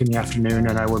 o'clock in the afternoon,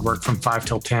 and I would work from 5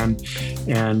 till 10,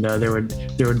 and there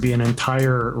would be an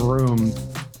entire room,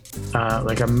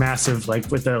 like a massive,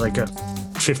 with a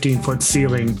 15-foot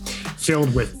ceiling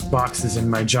filled with boxes, and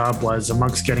my job was,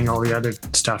 amongst getting all the other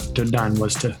stuff done,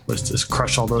 was to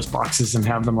crush all those boxes and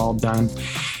have them all done.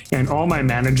 And all my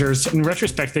managers, in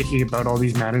retrospect, thinking about all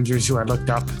these managers who I looked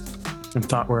up and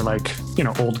thought were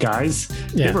old guys,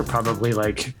 they were probably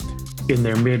in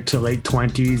their mid to late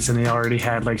 20s, and they already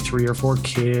had 3 or 4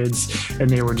 kids, and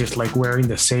they were just wearing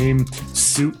the same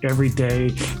suit every day.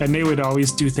 And they would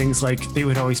always do things they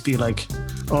would always be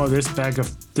oh, this bag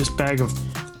of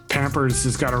Pampers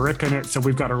has got a rip in it, so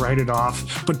we've got to write it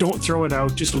off, but don't throw it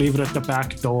out, just leave it at the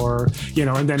back door,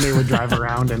 and then they would drive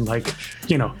around and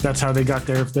that's how they got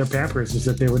their Pampers, is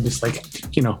that they would just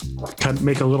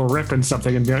make a little rip in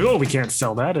something and be oh, we can't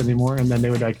sell that anymore. And then they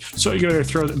would so you gotta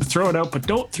throw it out, but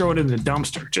don't throw it in the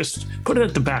dumpster, just put it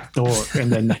at the back door.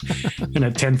 And then and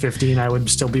at 10:15 I would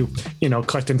still be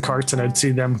collecting carts, and I'd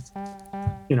see them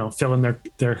filling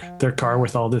their car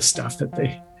with all this stuff that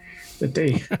they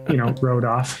rode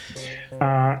off.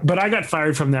 But I got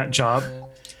fired from that job.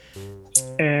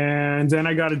 And then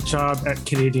I got a job at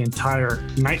Canadian Tire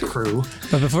night crew.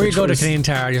 But before you go to Canadian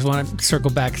Tire, I just want to circle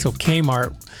back. So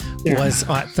Kmart was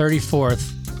at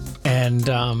 34th and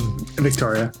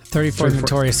Victoria. 34th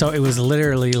Victoria. So it was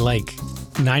literally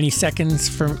 90 seconds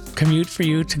for commute for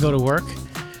you to go to work.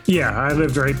 Yeah, I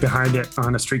lived right behind it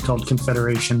on a street called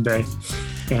Confederation Day.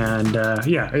 And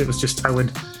it was just,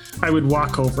 I would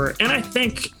walk over, and I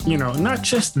think, not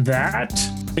just that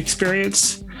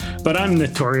experience, but I'm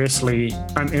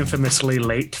infamously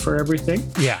late for everything.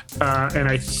 Yeah. And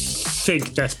I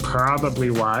think that's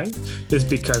probably why, is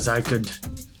because I could,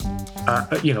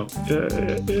 in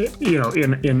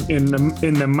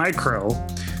the micro,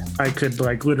 I could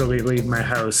literally leave my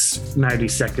house 90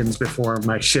 seconds before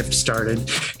my shift started.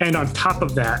 And on top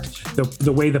of that,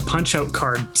 the way the punch out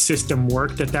card system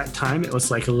worked at that time, it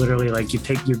was literally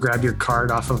you grab your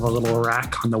card off of a little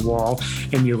rack on the wall,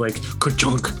 and you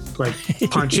ka-chunk,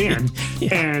 punch in.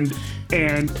 Yeah.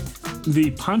 And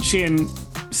the punch in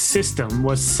system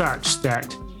was such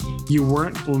that you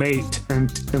weren't late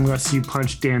unless you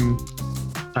punched in.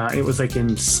 It was like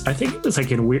in, I think it was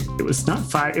like in weird. It was not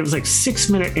 5. It was like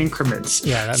 6-minute increments.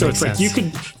 Yeah, that so makes it's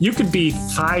sense. like you could be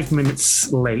 5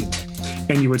 minutes late,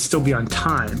 and you would still be on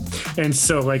time. And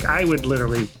so like I would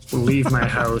literally leave my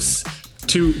house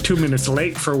 2 minutes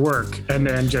late for work, and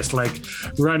then just like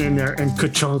run in there and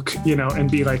ka-chunk,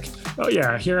 and be like, oh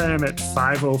yeah, here I am at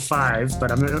 5:05,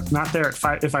 but I'm not there at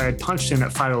 5. If I had punched in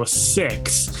at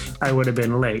 5:06, I would have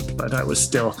been late, but I was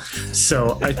still.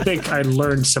 So I think I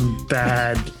learned some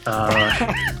bad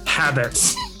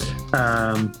habits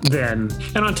then.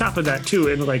 And on top of that too,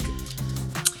 and like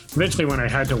eventually when I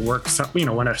had to work,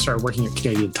 when I started working at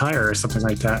Canadian Tire or something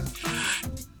like that,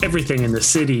 everything in the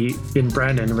city in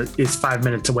Brandon is 5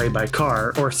 minutes away by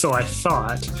car, or so I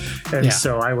thought. And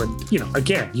so I would,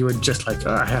 again, you would just like,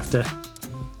 I have to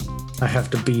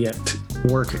be at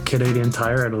work at Canadian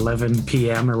Tire at 11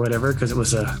 p.m. or whatever, because it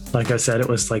was like I said, it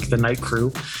was like the night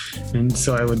crew. And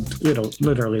so I would,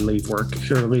 literally leave work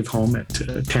or leave home at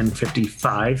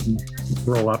 10:55 and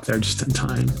roll up there just in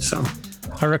time. So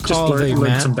I recall just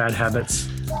learned some bad habits.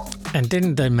 And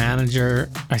didn't the manager,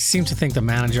 I seem to think the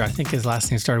manager, I think his last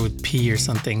name started with P or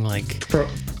something like. Probert?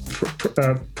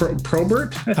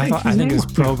 I think it was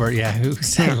Probert, yeah, who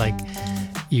said like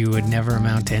you would never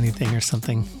amount to anything or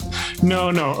something.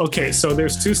 No. Okay, so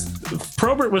there's two.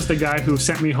 Probert was the guy who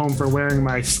sent me home for wearing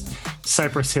my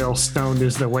Cypress Hill "Stoned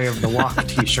is the Way of the Walk"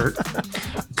 T-shirt.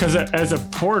 Because as a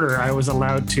porter, I was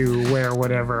allowed to wear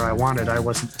whatever I wanted. I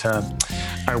wasn't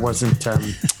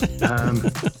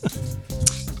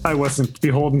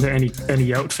beholden to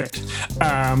any outfit.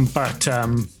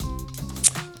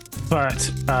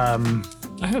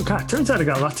 Oh God, turns out I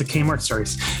got lots of Kmart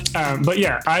stories. But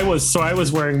yeah, I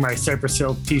was wearing my Cypress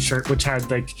Hill T-shirt, which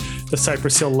had like the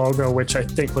Cypress Hill logo, which I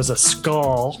think was a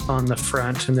skull on the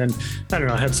front, and then I don't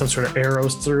know, it had some sort of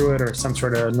arrows through it or some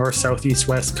sort of north, south, east,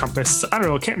 west compass. I don't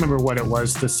know, I can't remember what it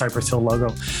was, the Cypress Hill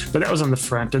logo, but that was on the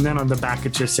front, and then on the back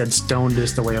it just said "Stoned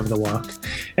is the way of the walk,"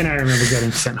 and I remember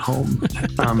getting sent home.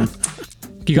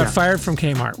 You got fired from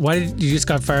Kmart. Why did you just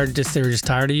got fired? Just they were just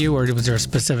tired of you, or was there a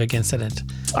specific incident?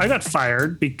 I got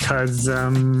fired because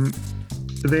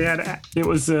it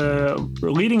was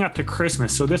leading up to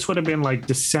Christmas, so this would have been like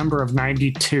December of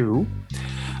 '92.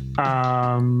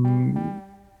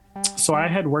 So I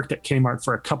had worked at Kmart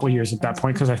for a couple of years at that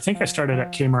point, because I think I started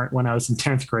at Kmart when I was in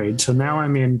 10th grade. So now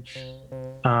I'm in.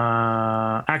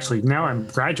 Actually, now I'm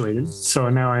graduated, so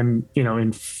now I'm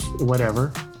in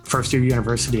whatever first year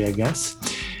university, I guess.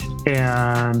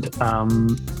 And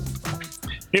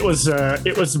it was a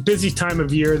busy time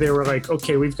of year. They were like,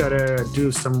 okay, we've got to do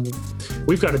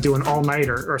an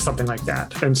all-nighter or something like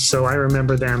that. And so I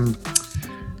remember them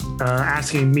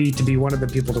asking me to be one of the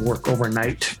people to work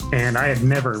overnight, and I had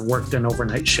never worked an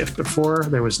overnight shift before.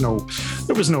 There was no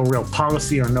real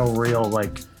policy or no real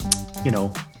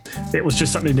it was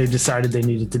just something they decided they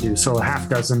needed to do. So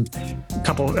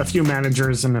a few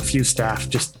managers and a few staff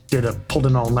just pulled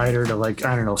an all-nighter to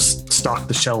stock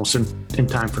the shelves in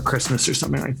time for Christmas or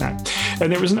something like that.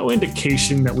 And there was no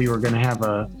indication that we were going to have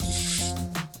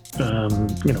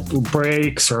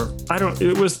breaks or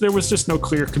there was just no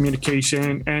clear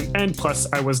communication. And plus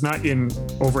I was not in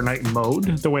overnight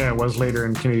mode the way I was later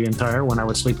in Canadian Tire, when I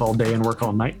would sleep all day and work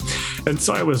all night. And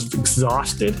so I was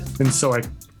exhausted. And so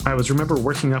I remember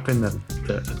working up in the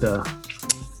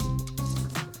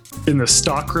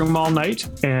stock room all night,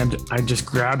 and I just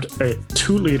grabbed a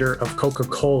 2-liter of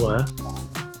Coca-Cola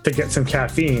to get some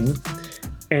caffeine,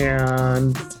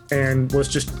 and was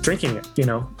just drinking it.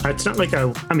 It's not like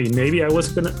maybe I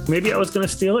was gonna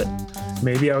steal it,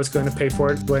 maybe I was going to pay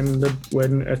for it when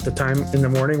at the time in the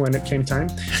morning when it came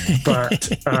time, but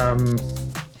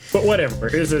whatever.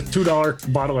 It was a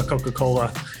 $2 bottle of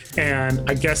Coca-Cola, and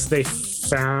I guess they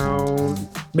found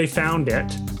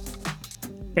it,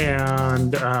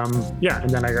 and and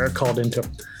then I got called into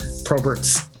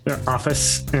Probert's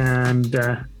office, and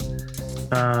the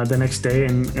next day,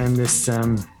 and this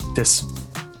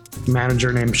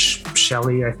manager named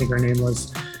Shelly, I think her name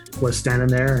was standing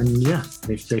there, and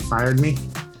they fired me,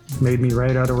 made me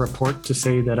write out a report to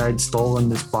say that I'd stolen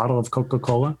this bottle of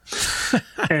Coca-Cola,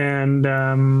 and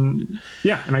and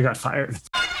I got fired.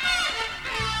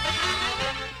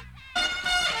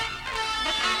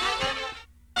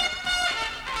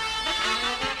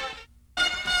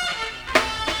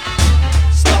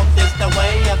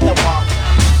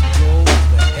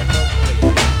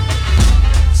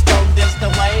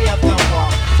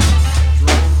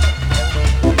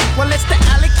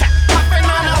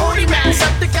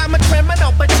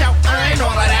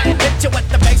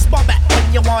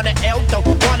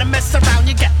 Wanna mess around,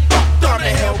 you get fucked on the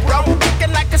hill, bro.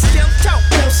 Kicking like a steel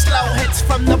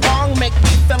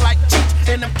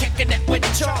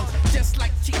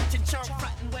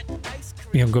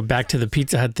go back to the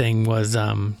Pizza Hut thing was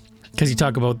because you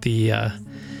talk about the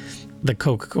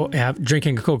Coca-Cola,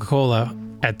 drinking Coca-Cola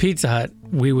at Pizza Hut,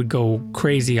 we would go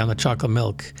crazy on the chocolate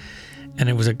milk. And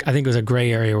I think it was a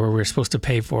gray area where we were supposed to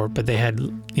pay for it, but they had,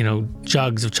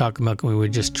 jugs of chocolate milk and we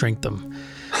would just drink them.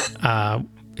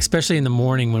 Especially in the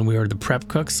morning when we were the prep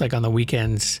cooks, like on the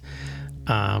weekends,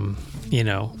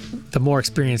 the more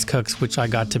experienced cooks, which I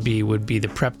got to be, would be the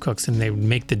prep cooks, and they would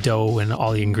make the dough and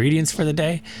all the ingredients for the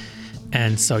day.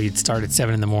 And so you'd start at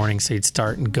 7 a.m. So you'd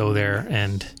start and go there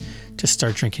and just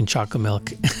start drinking chocolate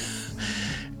milk,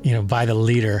 by the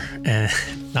liter and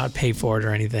not pay for it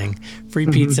or anything. Free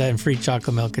pizza and free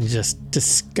chocolate milk, and just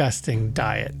disgusting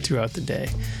diet throughout the day.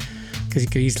 Because you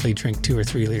could easily drink 2 or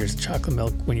 3 liters of chocolate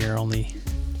milk when you're only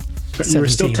 17. You were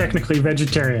still technically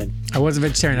vegetarian. I was a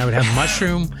vegetarian. I would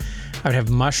have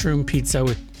mushroom pizza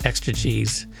with extra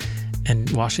cheese and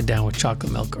wash it down with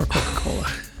chocolate milk or Coca-Cola.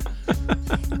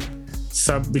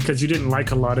 Sub, because you didn't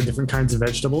like a lot of different kinds of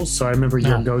vegetables. So I remember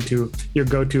your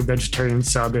go-to vegetarian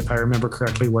sub, if I remember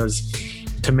correctly, was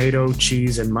tomato,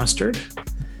 cheese, and mustard.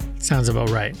 Sounds about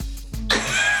right.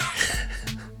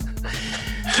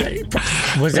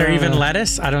 Was there even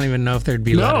lettuce? I don't even know if there'd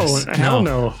be lettuce. Hell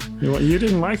no. You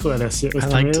didn't like lettuce. It was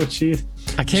tomato, cheese.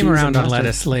 I came around on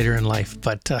lettuce later in life,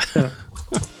 but...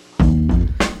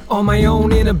 On my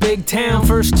own in a big town,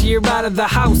 first year out of the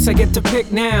house, I get to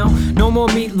pick now. No more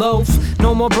meatloaf,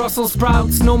 no more Brussels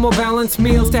sprouts, no more balanced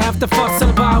meals to have to fuss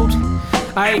about.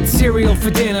 I ate cereal for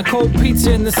dinner, cold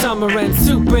pizza in the summer, and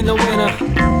soup in the winter.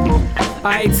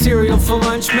 I ate cereal for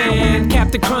lunch, man,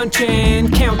 Captain Crunch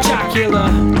and Count Chocula.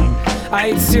 I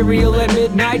ate cereal at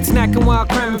midnight, snacking while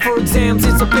cramming for exams,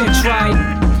 it's a bitch, right?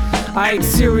 I ate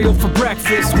cereal for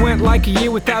breakfast, went like a year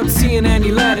without seeing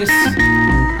any lettuce.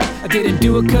 I didn't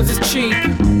do it cause it's cheap,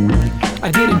 I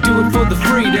didn't do it for the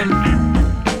freedom.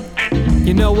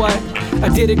 You know what? I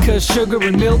did it cause sugar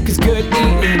and milk is good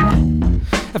eating.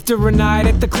 After a night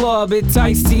at the club, it's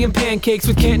iced tea and pancakes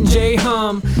with Kent and J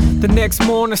Hum. The next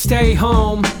morning I stay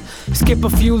home, skip a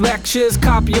few lectures,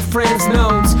 copy a friend's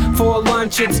notes. For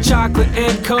lunch it's chocolate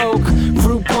and Coke,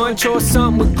 fruit punch or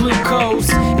something with glucose.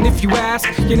 And if you ask,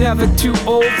 you're never too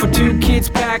old for 2 kids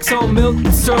packs on milk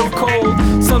that's served cold.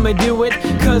 Some may do it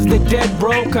cause they're dead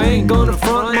broke, I ain't gonna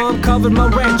front, mom covered my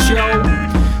rent, yo.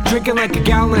 Drinking like a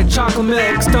gallon of chocolate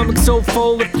milk, stomach so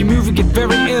full if you move you get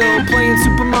very ill. Playing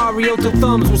Super Mario till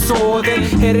thumbs were sore, then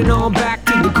heading on back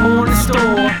to the corner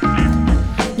store.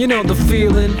 You know the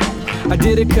feeling, I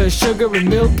did it cause sugar and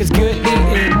milk is good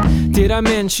eating. Did I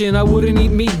mention I wouldn't eat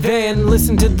meat then?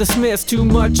 Listen to the Smiths too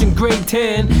much in grade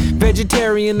 10.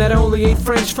 Vegetarian that only ate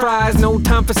french fries, no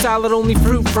time for salad, only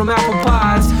fruit from apple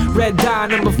pies. Red dye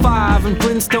number 5 and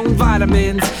Flintstone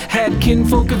vitamins. Had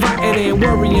kinfolk inviting and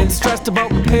worrying, stressed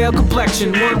about my pale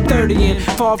complexion. 130 and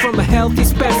far from a healthy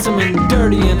specimen.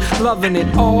 Dirty and loving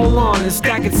it all on and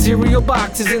stacking cereal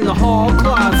boxes in the hall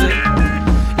closet.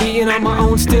 Eating on my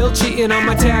own still, cheating on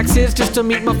my taxes just to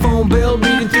meet my phone bill,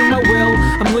 reading through my will.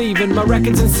 I'm leaving my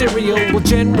records and cereal. Will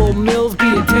General Mills be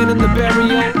attending the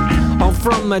burial? All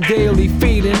from my daily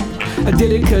feeding. I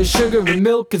did it cause sugar and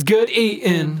milk is good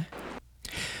eating.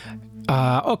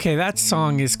 Okay, that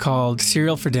song is called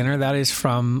Cereal for Dinner. That is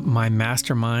from my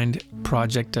mastermind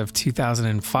project of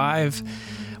 2005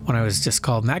 when I was just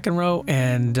called McEnroe.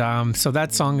 And so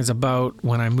that song is about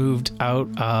when I moved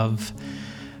on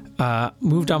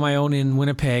my own in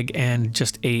Winnipeg and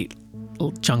just ate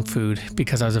junk food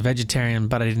because I was a vegetarian,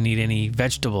 but I didn't eat any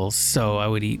vegetables. So I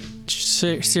would eat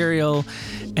cereal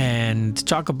and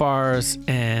chocolate bars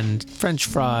and French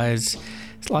fries,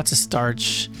 lots of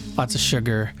starch, lots of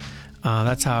sugar.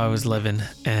 That's how I was living.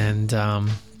 And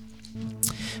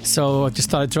so I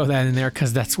just thought I'd throw that in there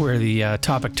because that's where the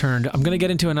topic turned. I'm going to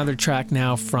get into another track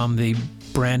now from the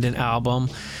Brandon album.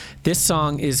 This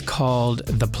song is called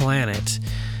The Planet.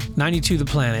 92 The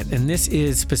Planet, and this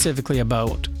is specifically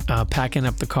about packing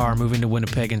up the car, moving to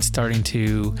Winnipeg, and starting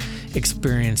to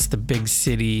experience the big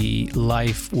city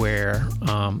life where,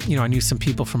 I knew some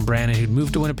people from Brandon who'd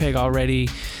moved to Winnipeg already,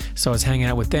 so I was hanging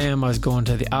out with them. I was going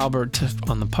to the Albert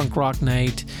on the punk rock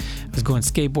night. I was going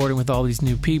skateboarding with all these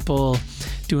new people,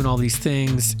 doing all these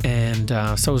things, and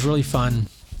so it was really fun.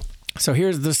 So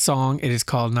here's the song. It is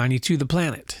called 92 The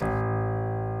Planet.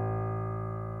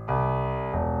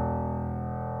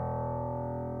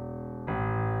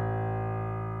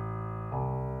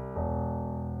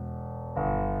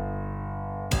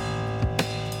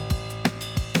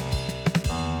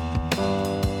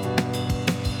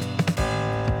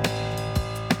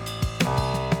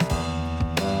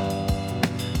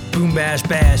 Boom, bash,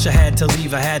 bash, I had to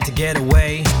leave, I had to get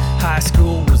away. High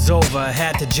school was over,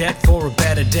 had to jet for a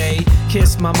better day.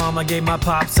 Kissed my mama, gave my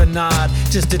pops a nod.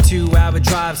 Just a 2-hour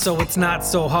drive, so it's not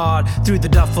so hard. Threw the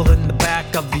duffel in the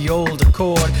back of the old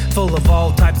Accord, full of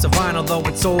all types of vinyl, though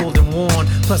it's old and worn.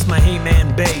 Plus my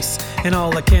Heyman bass, and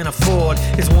all I can afford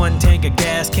is 1 tank of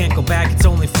gas. Can't go back, it's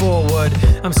only forward.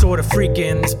 I'm sort of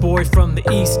freaking this boy from the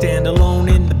East End, alone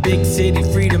in the big city,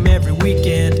 freedom every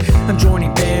weekend. I'm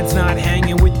joining bands, not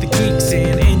hanging with the geeks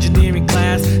in engineering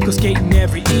class, go skating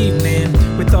every evening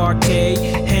with RK,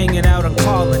 hanging out on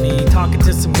Colony, talking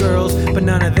to some girls, but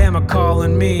none of them are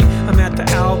calling me. I'm at the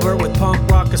Albert with punk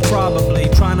rockers, probably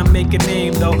trying to make a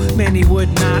name, though many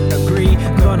would not agree.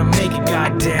 I'm gonna make it,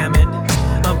 goddammit.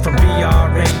 I'm from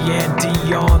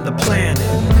BRAND on the planet.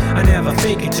 I never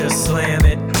fake it, just slam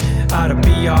it. Out of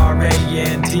BRAND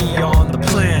on the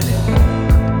planet.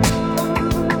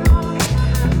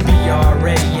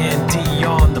 BRAND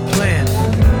on the planet.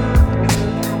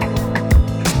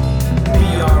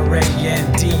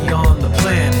 BRAND on the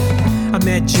planet. I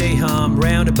met J-Hum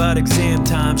round about exam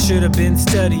time. Should've been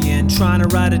studying, trying to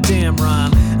write a damn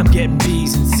rhyme. I'm getting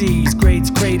B's and C's,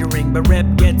 grades cratering, but rep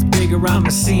gets bigger. I'm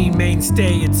a scene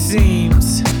mainstay, it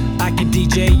seems. I can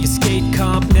DJ your skate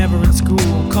comp, never in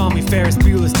school. Call me Ferris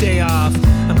Bueller's Day Off.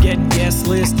 I'm getting guest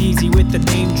list, easy with the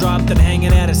name drop. Then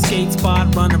hanging at a skate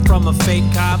spot, running from a fake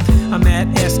cop. I'm at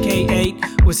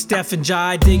SK8 with Steph and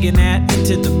Jai, digging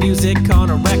into the music on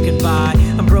a record buy.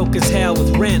 I'm broke as hell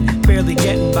with rent, barely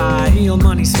getting by. Meal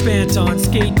money spent on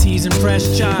skate tees and fresh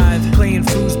jive. Playing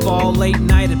foosball late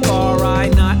night at Bar I,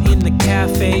 not in the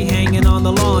cafe, hanging on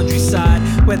the laundry side.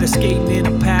 Whether skating in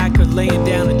a pack or laying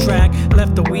down a track,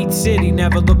 left the weed city,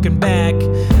 never looking back.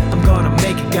 I'm gonna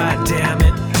make it,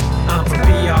 goddammit. I'm from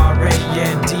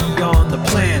BRAND on the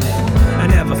planet. I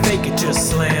never fake it, just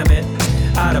slam it.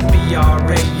 Out of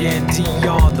BRAND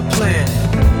on the planet.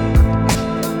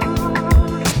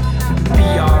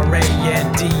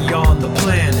 BRAND on the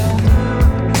planet.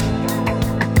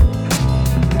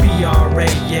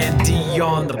 BRAND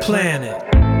on the planet.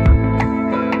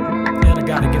 And I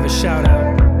gotta give a shout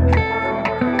out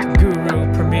to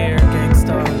Guru, Premier,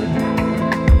 Gangstar.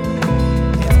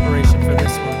 The inspiration for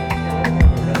this one.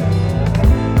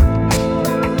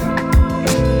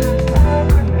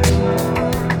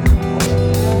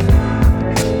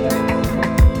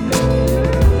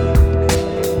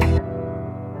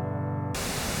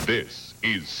 This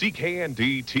is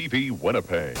CKND TV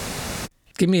Winnipeg.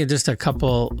 Give me just a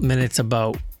couple minutes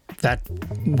about that,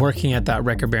 working at that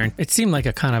Record Baron. It seemed like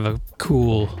a kind of a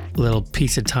cool little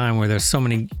piece of time where there's so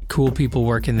many cool people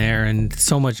working there and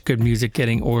so much good music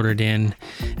getting ordered in.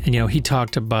 And, he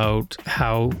talked about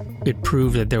how it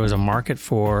proved that there was a market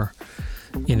for,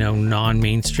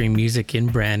 non-mainstream music in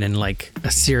Brandon, like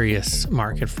a serious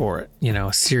market for it,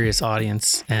 a serious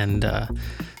audience. And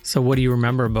so what do you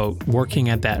remember about working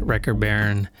at that Record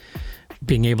Baron,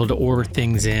 being able to order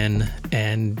things in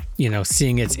and,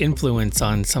 seeing its influence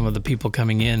on some of the people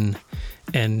coming in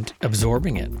and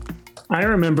absorbing it? I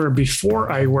remember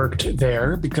before I worked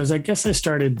there, because I guess I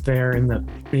started there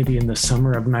maybe in the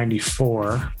summer of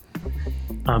 '94,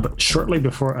 but shortly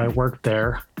before I worked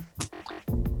there,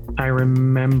 I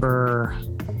remember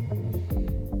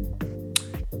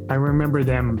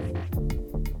them,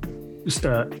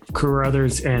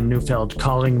 Carruthers and Neufeld,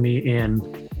 calling me in.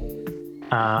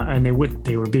 And they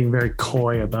were being very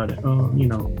coy about it. Oh, you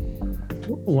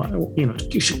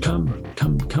should come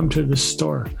to the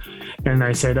store. And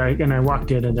I said, I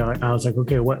walked in and I was like,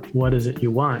 okay, what is it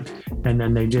you want? And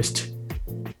then they just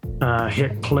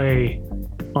hit play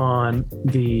on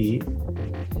the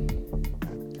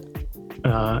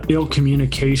Ill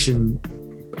Communication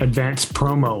advanced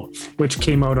promo, which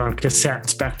came out on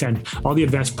cassettes back then. All the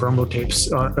advanced promo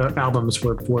tapes, albums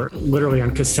were literally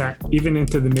on cassette, even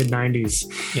into the mid 90s.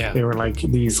 Yeah. They were like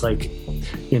these,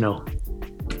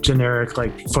 generic,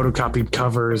 photocopied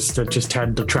covers that just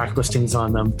had the track listings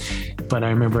on them. But I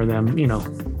remember them,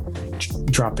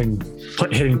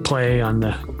 hitting play on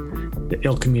the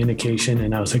Ill Communication.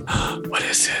 And I was like, oh, what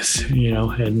is this?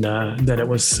 And that it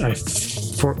was, I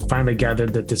finally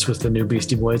gathered that this was the new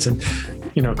Beastie Boys. And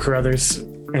Carruthers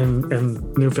and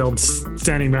Neufeld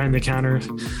standing behind the counter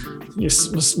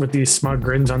with these smug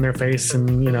grins on their face,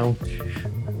 and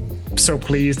so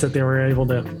pleased that they were able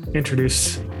to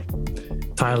introduce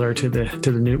Tyler to the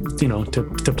new,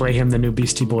 to play him the new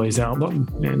Beastie Boys album.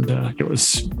 And it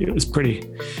was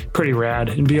pretty rad.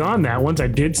 And beyond that, once I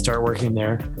did start working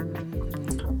there,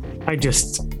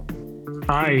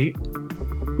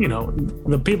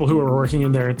 the people who were working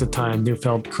in there at the time,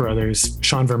 Neufeld, Carruthers,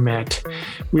 Sean Vermette,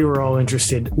 we were all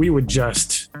interested. We would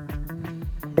just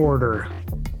order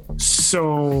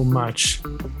so much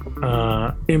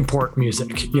import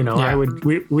music. You know, Yeah.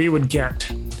 we would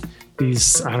get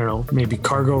these, I don't know, maybe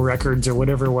Cargo Records or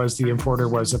whatever it was the importer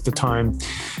was at the time,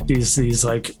 these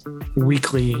like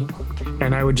weekly,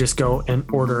 and I would just go and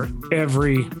order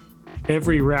every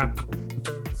rap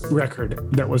record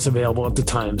that was available at the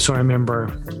time. So I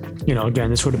remember, you know, again,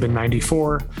 this would have been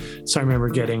 94. So I remember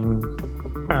getting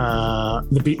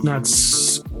the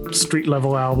Beatnuts Street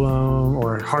Level album,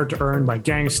 or Hard to Earn by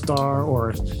Gangstar,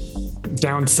 or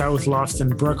Down South Lost in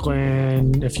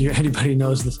Brooklyn. If anybody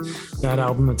knows that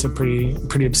album, it's a pretty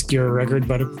obscure record,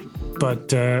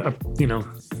 but you know,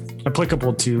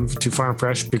 applicable to Farm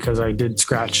Fresh because I did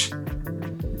scratch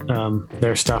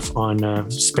their stuff on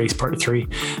Space Part 3.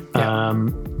 Yeah.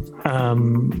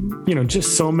 You know,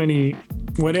 just so many.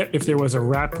 What if there was a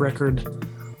rap record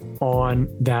on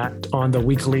the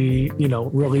weekly, you know,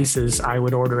 releases, I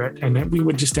would order it, and then we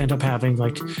would just end up having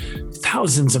like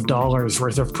thousands of dollars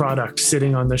worth of product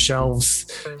sitting on the shelves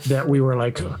that we were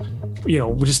like, you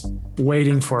know, just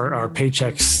waiting for our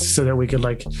paychecks so that we could,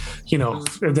 like, you know,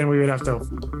 and then we would have to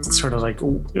sort of like,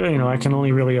 you know, I can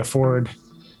only really afford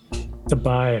to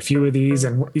buy a few of these,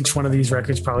 and each one of these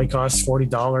records probably costs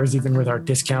 $40 even with our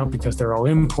discount because they're all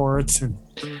imports.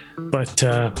 But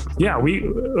yeah, we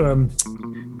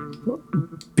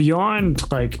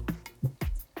beyond like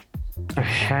a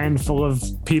handful of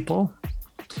people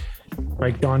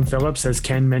like Don Phillips, as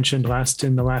Ken mentioned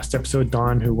in the last episode,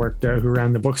 Don, who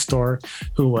ran the bookstore,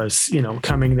 who was, you know,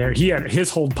 coming there. He had his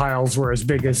hold piles were as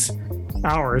big as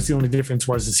ours. The only difference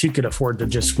was he could afford to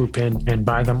just swoop in and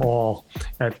buy them all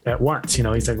at once. You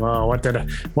know, he's like, well, what did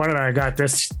I got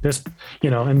this, you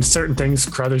know, and certain things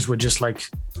Crothers would just like,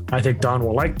 I think Don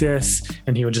will like this.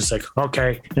 And he would just like,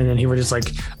 okay. And then he would just like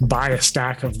buy a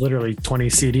stack of literally 20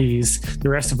 CDs. The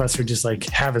rest of us are just like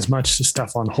have as much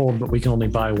stuff on hold, but we can only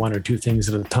buy one or two things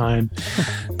at a time.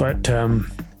 But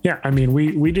yeah, I mean,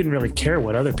 we didn't really care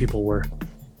what other people were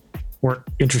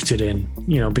interested in,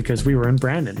 you know, because we were in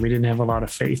Brandon. We didn't have a lot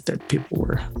of faith that people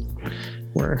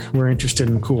were interested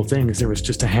in cool things. There was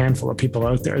just a handful of people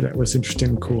out there that was interested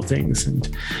in cool things, and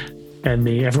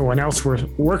everyone else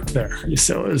worked there.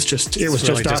 So it was just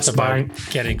really us about buying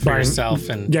yourself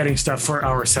and getting stuff for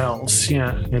ourselves.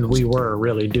 Yeah, and we were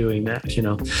really doing that, you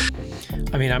know.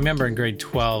 I mean, I remember in grade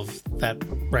 12 that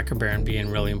Record Baron being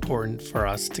really important for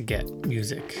us to get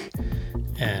music,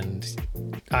 and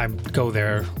I'd go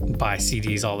there, buy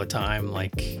CDs all the time.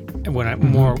 Like when I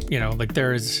more, you know, like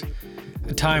there's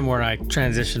a time where I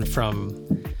transitioned from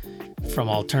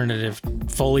alternative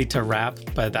fully to rap,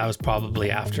 but that was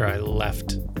probably after I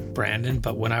left Brandon.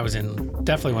 But when I was in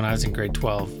grade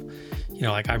 12, you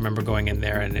know, like I remember going in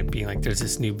there and it being like, there's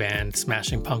this new band,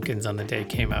 Smashing Pumpkins, on the day it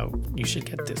came out. You should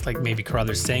get this. Like maybe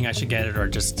Carruthers saying I should get it, or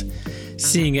just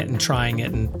seeing it and trying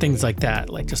it and things like that.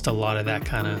 Like just a lot of that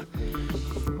kind of.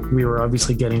 We were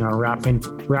obviously getting our rap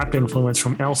influence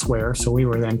from elsewhere. So we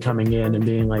were then coming in and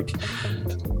being like,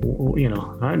 you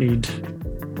know, I need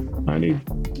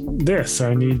this.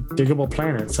 I need Diggable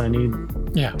Planets. I need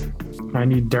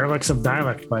Derelicts of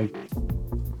Dialect by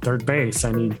Third Base.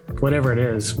 I need whatever it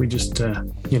is. We just,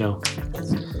 you know,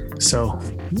 so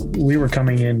we were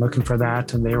coming in looking for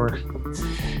that, and they were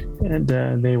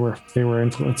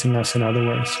influencing us in other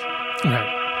ways.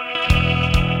 Right.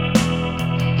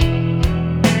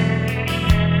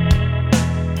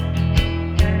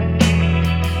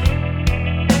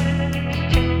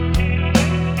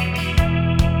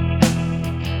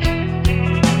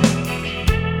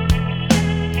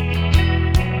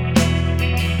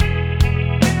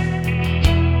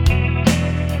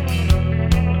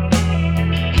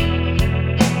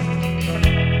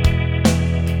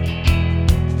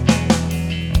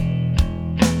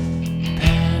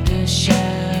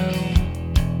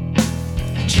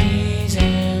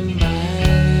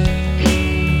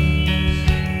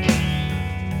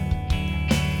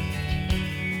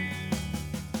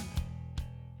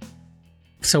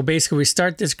 So basically, we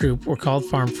start this group. We're called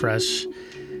Farm Fresh.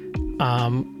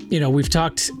 You know, we've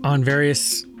talked on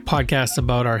various podcasts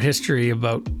about our history,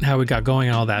 about how we got going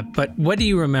and all that. But what do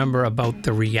you remember about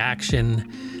the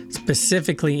reaction,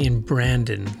 specifically in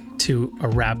Brandon, to a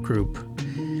rap group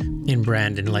in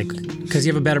Brandon? Like, because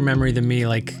you have a better memory than me.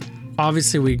 Like,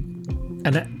 obviously,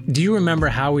 do you remember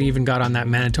how we even got on that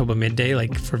Manitoba Midday?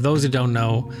 Like, for those who don't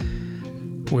know,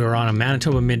 we were on a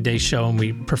Manitoba Midday show and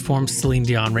we performed Celine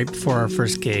Dion right before our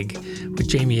first gig with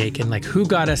Jamie Aiken. Like, who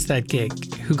got us that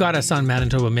gig? Who got us on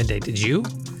Manitoba Midday? Did you?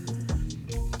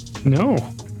 No.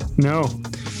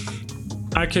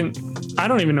 I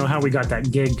don't even know how we got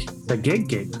that gig, the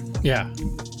gig. Yeah.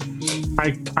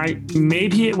 I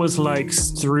maybe it was like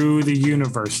through the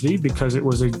university, because it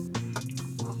was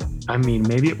I mean,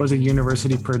 maybe it was a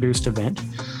university produced event.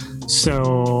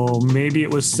 So maybe it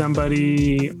was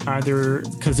somebody either,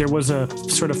 because there was a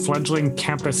sort of fledgling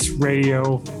campus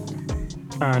radio,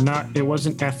 it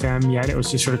wasn't FM yet, it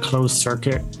was just sort of closed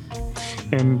circuit.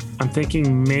 And I'm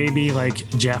thinking maybe like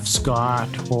Jeff Scott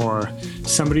or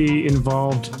somebody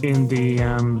involved in the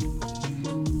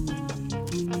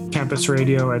campus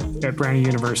radio at Brandon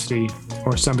University,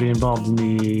 or somebody involved in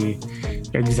the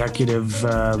executive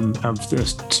of the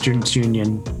Students'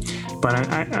 Union. But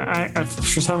I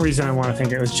for some reason, I want to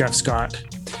think it was Jeff Scott,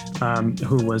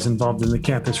 who was involved in the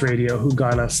campus radio, who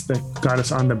got us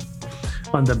on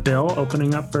the bill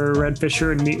opening up for Red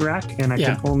Fisher and Meat Rack, and I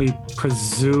can only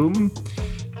presume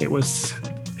it was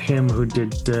him who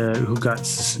got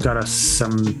us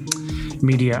some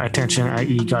media attention,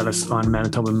 i.e., got us on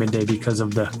Manitoba Midday because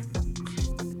of the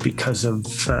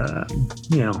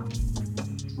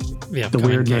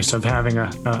weirdness of having a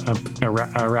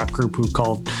rap group who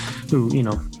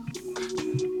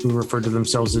referred to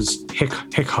themselves as hick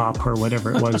hop or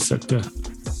whatever it was.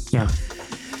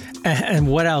 And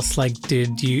what else? Like, do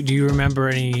you remember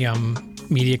any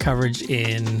media coverage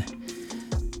in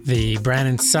the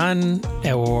Brandon Sun,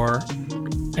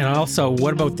 and also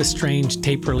what about the strange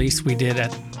tape release we did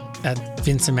at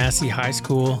Vincent Massey High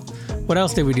School? What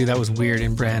else did we do that was weird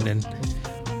in Brandon?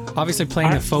 Obviously,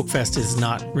 playing the Folk Fest is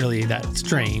not really that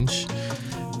strange,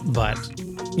 but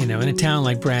in a town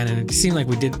like Brandon, it seemed like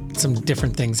we did some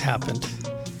different things happened.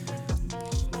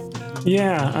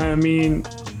 Yeah, I mean,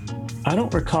 I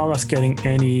don't recall us getting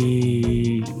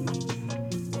any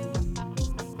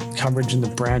coverage in the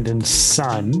Brandon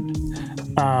Sun.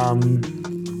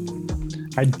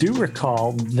 I do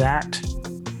recall that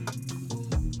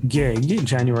gig in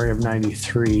January of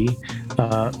 '93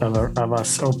 of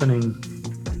us opening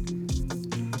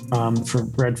for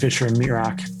Red Fisher and Meat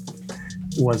Rack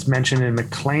was mentioned in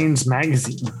Maclean's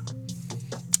magazine.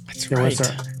 That's right.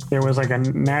 There was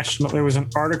an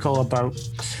article about,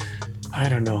 I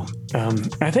don't know.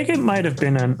 I think it might have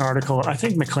been an article. I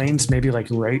think Maclean's maybe like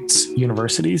rates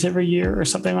universities every year or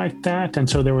something like that. And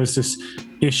so there was this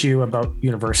issue about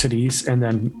universities, and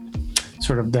then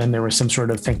there was some sort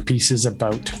of think pieces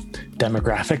about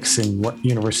demographics and what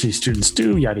university students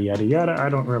do, yada, yada, yada. I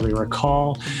don't really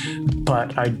recall,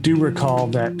 but I do recall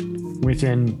that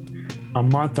within a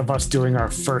month of us doing our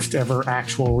first ever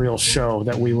actual real show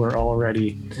that we were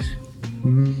already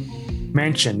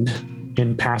mentioned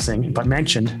in passing, but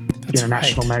mentioned in a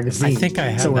national magazine. I think I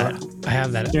have that. I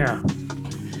have that. Yeah.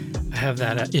 I have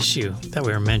that issue that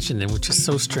we were mentioned in, which is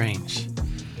so strange.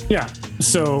 Yeah.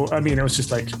 So, I mean, it was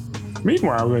just like,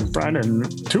 meanwhile, in Brandon,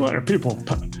 200 people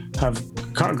have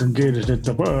congregated at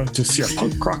the to see a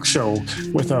punk rock show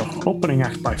with a opening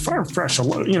act by Farm Fresh.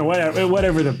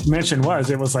 Whatever the mention was,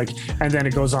 it was like, and then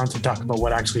it goes on to talk about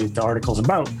what actually the article's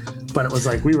about. But it was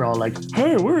like, we were all like,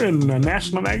 hey, we're in a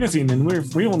national magazine, and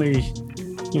we've only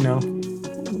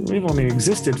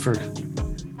existed for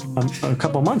a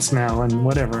couple months now, and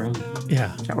whatever.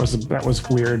 Yeah, that was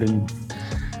weird, and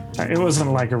it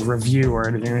wasn't like a review or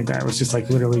anything like that. It was just like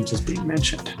literally just being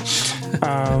mentioned.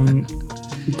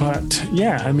 But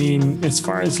yeah, I mean, as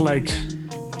far as like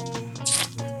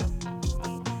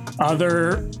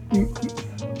other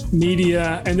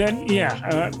media, and then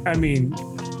I mean,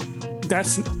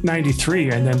 that's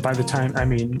 93, and then by the time, I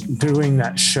mean, doing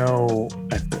that show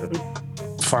at the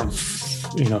farm,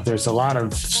 there's a lot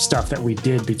of stuff that we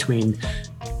did between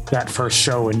that first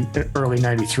show in early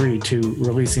 93 to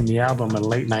releasing the album in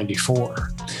late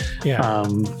 94. Yeah.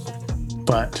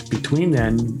 But between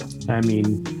then, I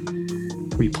mean,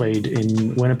 we played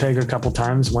in Winnipeg a couple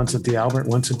times, once at the Albert,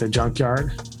 once at the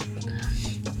Junkyard.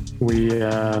 We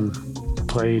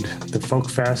played the Folk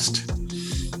Fest.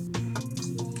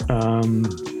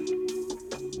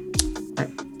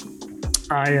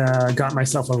 I got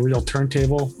myself a real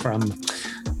turntable from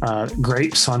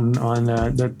Grapes on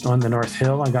the North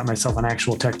Hill. I got myself an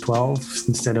actual Tech 12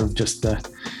 instead of just the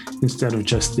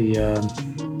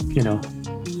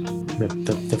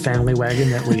family wagon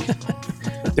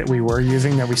that we were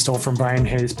using, that we stole from Brian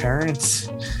Hayes' parents.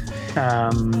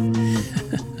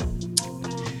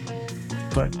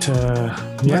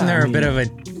 Wasn't there a bit of a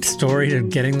story to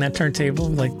getting that turntable?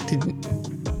 Like,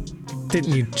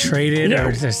 didn't you trade it, or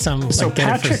is there some? So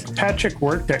Patrick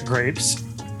worked at Grapes.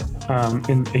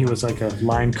 He was like a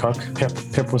line cook.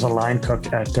 Pip was a line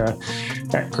cook at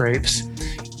Grapes.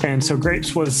 And so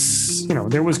Grapes was,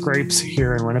 there was Grapes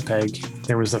here in Winnipeg.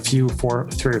 There was 3 or 4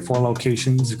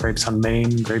 locations, Grapes on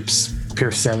Main, Grapes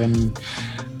Pier 7.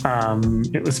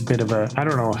 It was a bit of a, I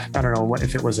don't know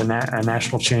if it was a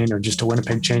national chain or just a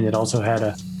Winnipeg chain. It also had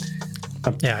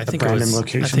I think Brandon it was.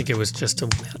 location. I think it was just a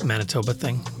Manitoba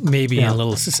thing. Maybe a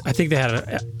little. I think they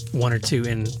had one or two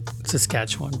in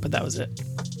Saskatchewan, but that was it.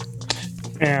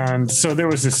 And so there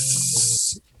was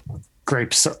this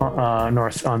grapes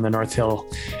north on the North Hill,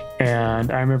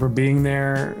 and I remember being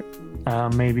there,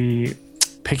 maybe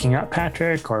picking up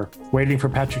Patrick or waiting for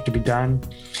Patrick to be done,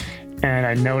 and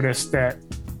I noticed that,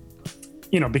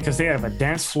 because they have a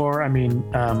dance floor. I mean,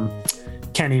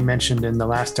 Kenny mentioned in the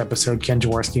last episode, Ken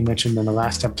Jaworski mentioned in the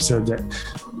last episode that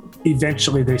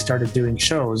eventually they started doing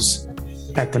shows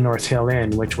at the North Hill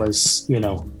Inn, which was,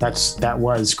 that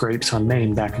was Grapes on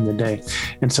Main back in the day.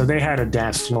 And so they had a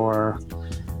dance floor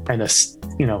and a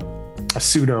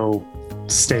pseudo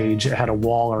stage. It had a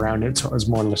wall around it. So it was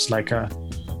more or less like an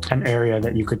area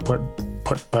that you could put,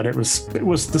 but it was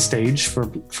the stage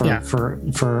for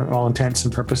all intents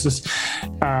and purposes.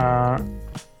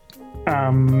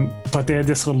 But they had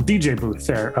this little DJ booth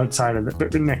there outside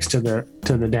of next to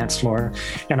the dance floor,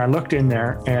 and I looked in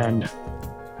there, and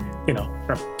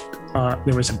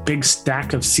there was a big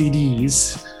stack of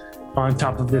CDs on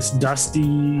top of this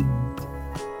dusty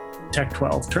Tech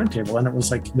 12 turntable, and it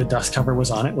was like the dust cover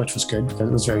was on it, which was good because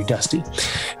it was very dusty.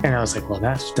 And I was like, well,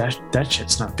 that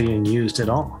shit's not being used at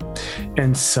all.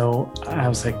 And so I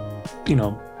was like,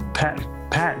 Pat,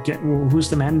 who's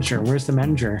the manager? Where's the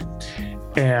manager?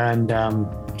 And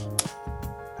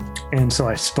so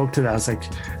I spoke to that. I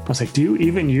was like, do you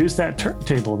even use that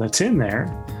turntable that's in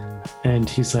there? And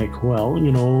he's like, well,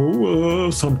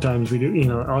 sometimes we do,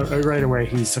 right away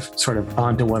he's sort of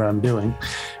onto what I'm doing.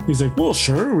 He's like, well,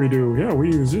 sure we do. Yeah,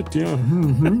 we use it. Yeah.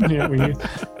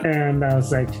 Mm-hmm. And I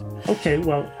was like, okay,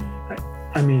 well,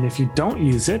 I mean, if you don't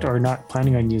use it or not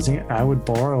planning on using it, I would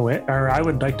borrow it, or I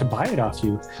would like to buy it off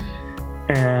you.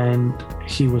 And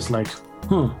he was like,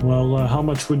 well, how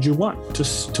much would you want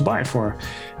to buy it for?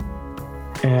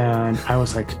 And I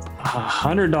was like,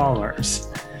 $100.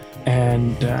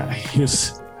 And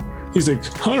he's like,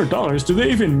 $100? Do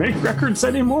they even make records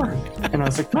anymore? And I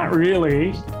was like, not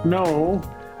really, no,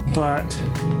 but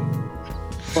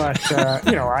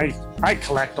I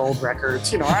collect old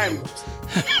records.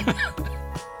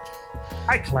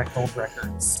 I collect old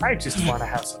records. I just want to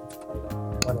have something to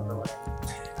play on,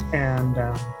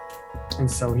 whatever. And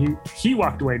so he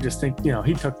walked away. Just think,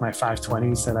 he took my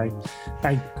 520. Said I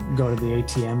go to the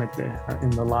ATM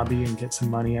in the lobby and get some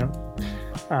money out.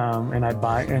 And I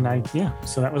buy,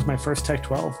 so that was my first Tech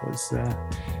 12 was,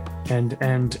 and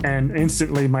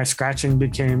instantly my scratching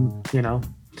became,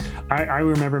 I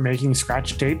remember making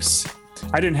scratch tapes.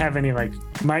 I didn't have any, like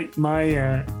my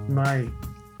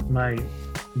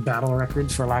battle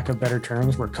records, for lack of better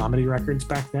terms, were comedy records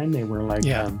back then. They were like,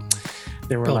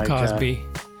 they were Bill like Cosby.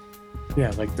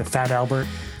 Like the Fat Albert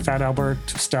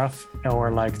stuff,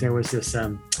 or like there was this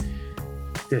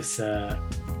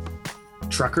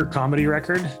trucker comedy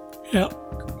record. Yeah.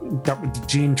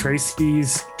 Gene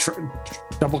Tracy's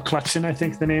Double Collection, I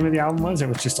think the name of the album was. It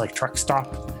was just like a truck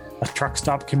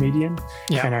stop comedian.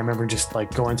 Yeah. And I remember just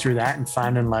like going through that and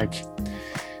finding like,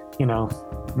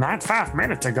 not 5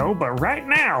 minutes ago, but right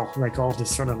now, like all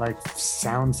this sort of like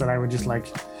sounds that I would just like,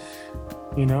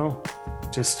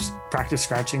 just practice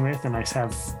scratching with. And I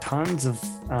have tons of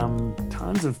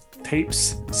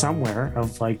tapes somewhere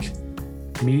of like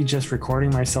me just recording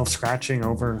myself scratching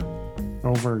over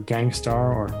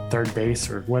Gangstar or Third Base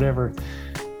or whatever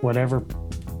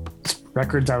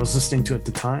records I was listening to at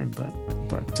the time.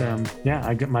 But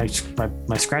I got my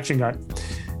scratching got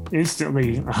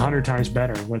instantly 100 times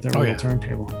better with a real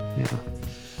turntable. Yeah.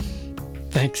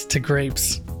 Thanks to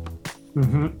Grapes.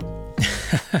 Mm-hmm.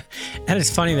 And it's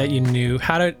funny that you knew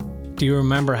do you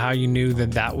remember how you knew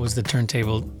that was the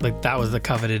turntable? Like that was the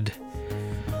coveted,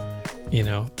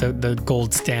 the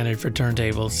gold standard for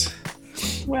turntables.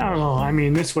 Well, I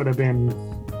mean, this would have been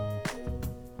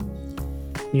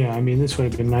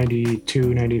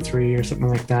 92, 93 or something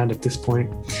like that at this point.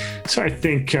 So I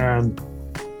think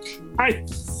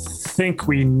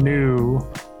we knew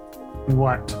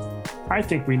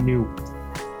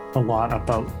a lot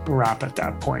about rap at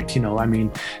that point. I mean,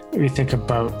 we think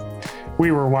about,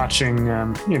 we were watching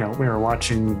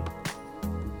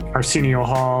Arsenio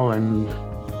Hall and,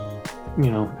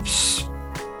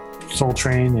 Soul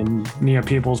Train and Nia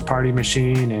Peoples' Party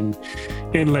Machine and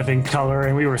In Living Color,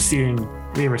 and we were seeing,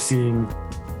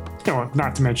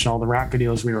 not to mention all the rap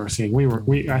videos we were seeing.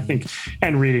 I think,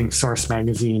 and reading Source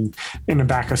magazine. In the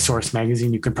back of Source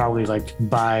magazine, you could probably like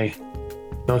buy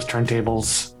those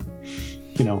turntables,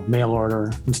 mail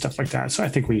order and stuff like that. So I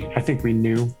think we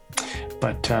knew,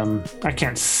 but I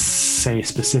can't say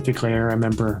specifically. I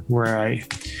remember where I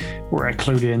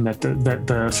clued in that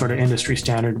the sort of industry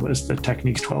standard was the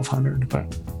Technics 1200,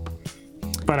 but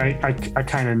but I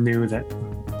kind of knew that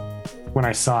when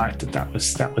I saw it that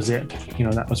was it. You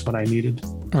know, that was what I needed.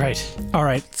 Right. All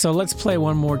right. So let's play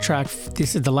one more track.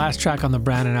 This is the last track on the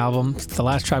Brandon album. It's the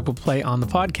last track we'll play on the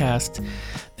podcast.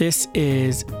 This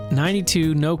is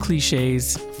 92 No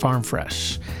Cliches, Farm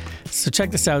Fresh. So check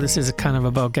this out. This is kind of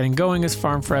about getting going as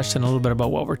Farm Fresh and a little bit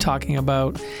about what we're talking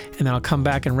about. And then I'll come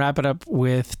back and wrap it up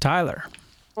with Tyler.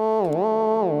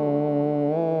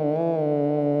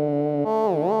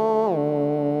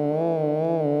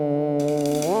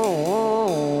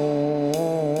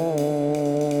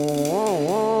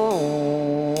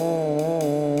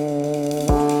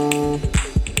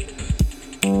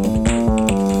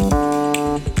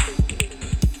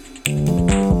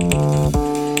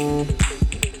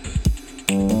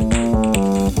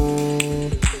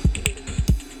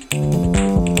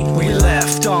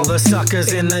 The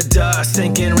suckers in the dust,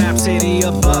 thinking Rhapsody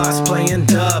a bus, playing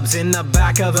dubs in the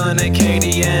back of an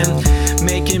Acadian,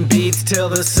 making beats till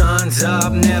the sun's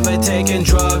up, never taking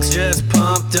drugs, just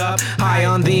pumped up, high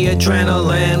on the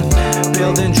adrenaline,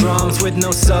 building drums with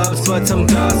no subs but some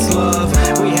dust love.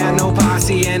 We had no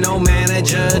posse and no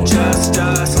manager, just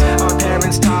us. Our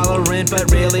parents tolerant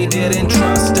but really didn't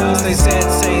trust us. They said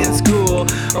stay in school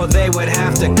or they would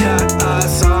have to cut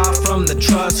us off from the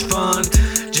trust fund.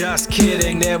 Just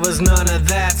kidding, there was none of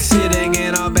that sitting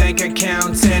in our bank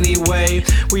accounts anyway.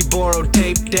 We borrowed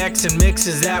tape decks and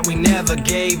mixes that we never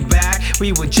gave back.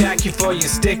 We would jack you for your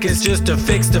stickers just to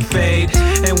fix the fade.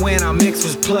 And when our mix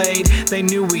was played, they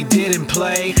knew we didn't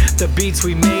play. The beats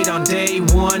we made on day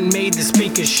one made the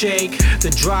speakers shake.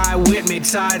 The dry wit made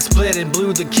side split and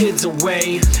blew the kids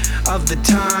away. Of the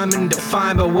time and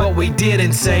defined by what we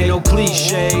didn't say, no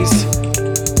cliches.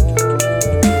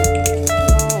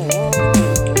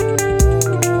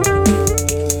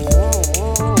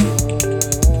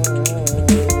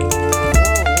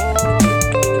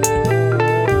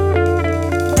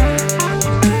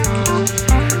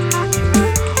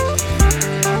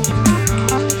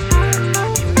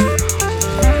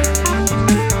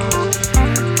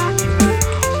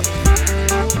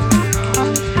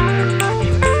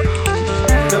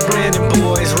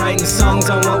 Songs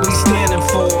on what we standing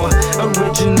for.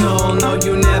 Original, no,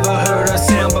 you never heard us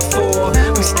sound before.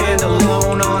 We stand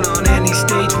alone on any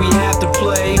stage we have to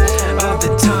play. Of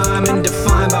the time and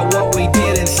defined by what we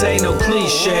did and say, no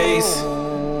cliches.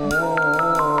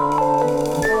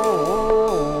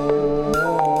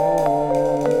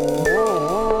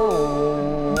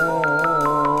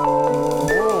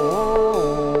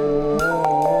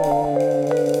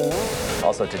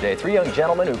 Also today, three young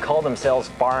gentlemen who call themselves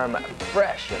Farm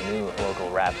Fresh, a new local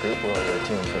rap group. We'll hear a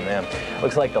tune from them.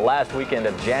 Looks like the last weekend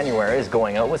of January is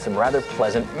going out with some rather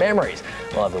pleasant memories.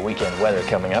 We'll have the weekend weather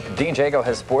coming up. Dean Jago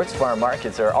has sports. Farm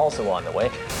markets are also on the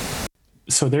way.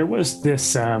 So there was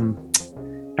this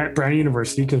at Brandon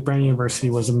University, because Brandon University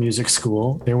was a music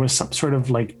school, there was some sort of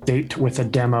like date with a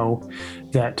demo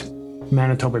that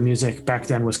Manitoba Music, back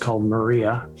then was called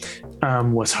Maria,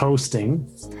 was hosting,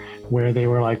 where they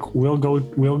were like, we'll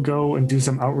go and do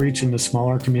some outreach in the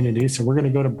smaller communities. So we're going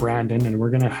to go to Brandon and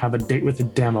we're going to have a date with a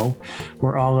demo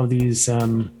where all of these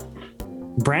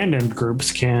Brandon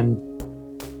groups can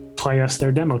play us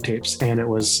their demo tapes. And it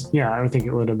was, I think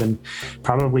it would have been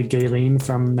probably Galen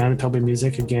from Manitoba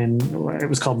Music. Again, it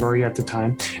was called Maria at the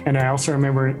time. And I also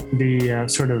remember the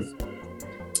sort of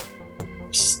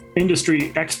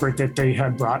industry expert that they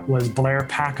had brought was Blair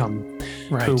Packham,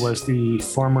 right, who was the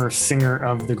former singer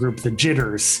of the group The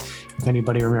Jitters. If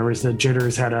anybody remembers, The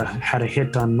Jitters had a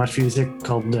hit on Much Music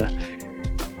called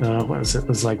what was it? It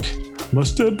was like,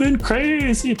 must have been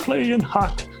crazy playing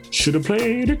hot, should have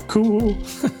played it cool,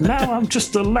 now I'm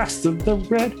just the last of the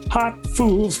red hot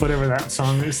fools, whatever that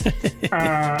song is.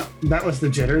 That was The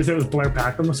Jitters. It was Blair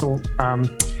Packham. So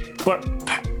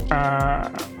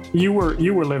you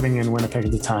were living in Winnipeg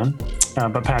at the time,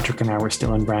 but Patrick and I were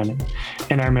still in Brandon.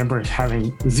 And I remember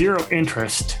having zero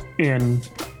interest in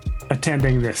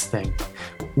attending this thing.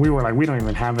 We were like, we don't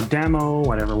even have a demo,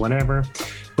 whatever.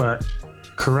 But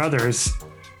Carruthers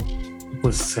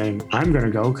was saying, I'm going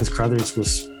to go, because Carruthers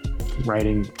was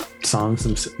writing songs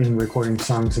and recording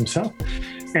songs himself.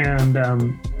 And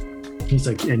he's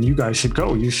like, and you guys should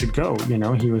go. You should go. You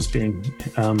know, he was being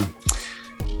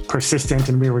persistent,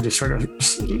 and we were just sort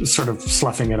of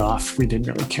sloughing it off. We didn't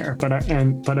really care. But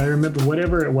I remember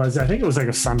whatever it was, I think it was like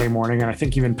a Sunday morning, and I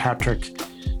think even Patrick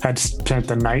had spent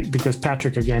the night, because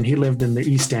Patrick, again, he lived in the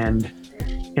East End,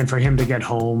 and for him to get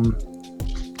home,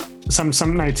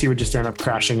 some nights he would just end up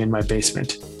crashing in my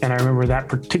basement. And I remember that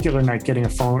particular night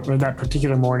that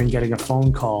particular morning getting a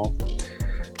phone call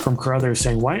from Carruthers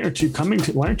saying, why aren't you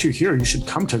here? You should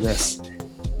come to this.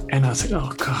 And I was like,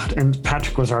 oh God. And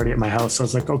Patrick was already at my house. So I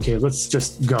was like, okay, let's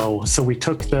just go. So we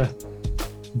took the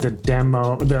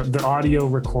demo, the audio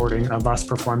recording of us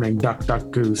performing Duck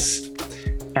Duck Goose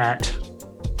at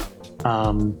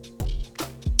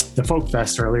the Folk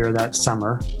Fest earlier that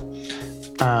summer.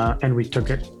 And we took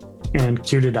it and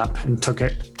queued it up and took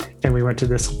it. And we went to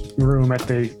this room at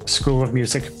the School of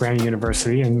Music at Brandon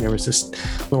University. And there was this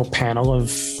little panel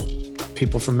of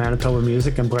people from Manitoba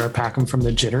Music and Blair Packham from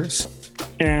the Jitters.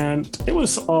 And it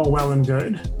was all well and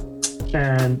good.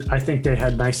 And I think they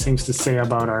had nice things to say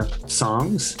about our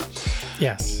songs.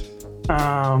 Yes.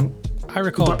 I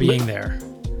recall being there.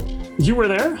 You were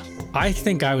there? I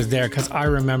think I was there because I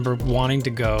remember wanting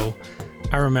to go.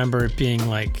 I remember it being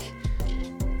like,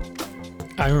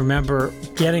 I remember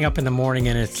getting up in the morning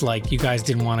and it's like, you guys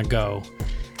didn't want to go.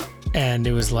 And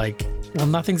it was like, well,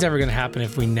 nothing's ever going to happen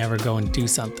if we never go and do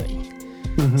something.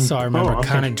 Mm-hmm. So I remember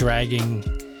kind of dragging.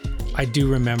 I do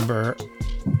remember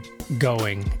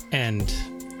going and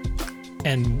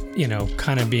you know,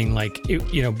 kind of being like,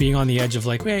 you know, being on the edge of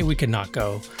like, hey, we could not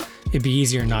go. It'd be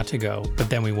easier not to go. But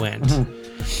then we went.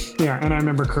 Mm-hmm. Yeah. And I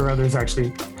remember Carruthers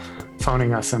actually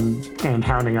phoning us and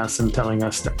hounding us and telling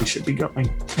us that we should be going.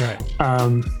 Right.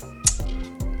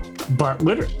 But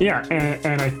literally, yeah.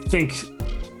 And I think,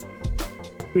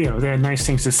 you know, they had nice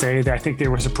things to say. I think they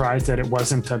were surprised that it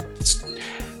wasn't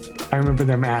I remember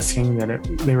them asking that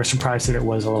they were surprised that it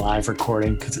was a live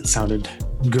recording because it sounded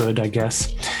good, I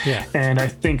guess. Yeah. And I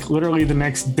think literally the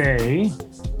next day,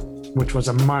 which was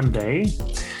a Monday,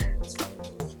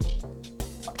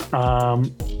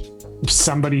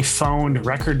 somebody phoned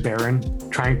Record Baron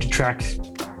trying to track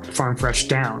Farm Fresh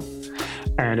down.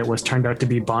 And it was turned out to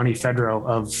be Bonnie Fedro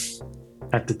of,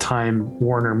 at the time,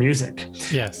 Warner Music.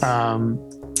 Yes.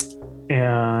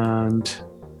 And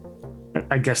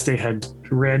I guess they had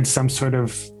read some sort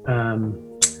of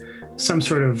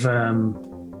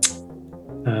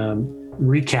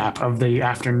recap of the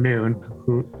afternoon,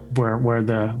 where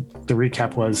the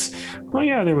recap was, well,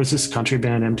 yeah, there was this country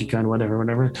band, Empty Gun,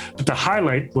 whatever. But the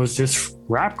highlight was this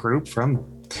rap group from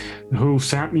who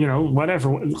sound, you know,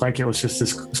 whatever, like it was just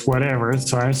this whatever.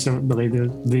 So I assume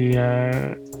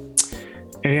the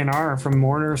A&R from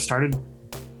Warner started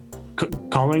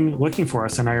calling, looking for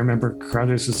us. And I remember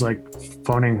Carruthers was like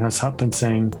phoning us up and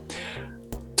saying,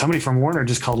 somebody from Warner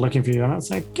just called looking for you. And I was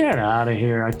like, get out of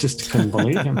here. I just couldn't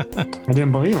believe him. I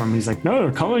didn't believe him. He's like, no,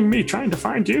 they're calling me, trying to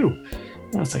find you.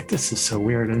 And I was like, this is so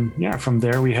weird. And yeah, from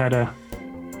there we had a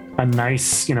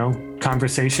nice, you know,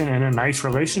 conversation and a nice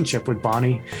relationship with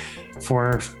Bonnie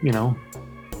for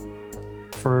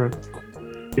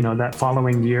that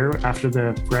following year. After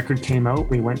the record came out,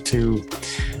 we went to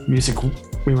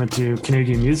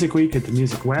Canadian Music Week at the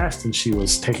Music West, and she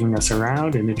was taking us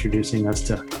around and introducing us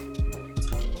to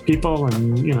people.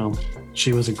 And, you know,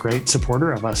 she was a great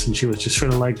supporter of us, and she was just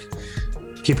sort of like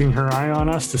keeping her eye on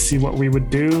us to see what we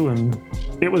would do. And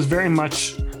it was very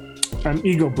much an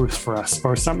ego boost for us,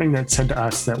 or something that said to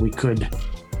us that we could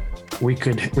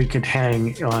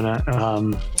hang on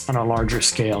a larger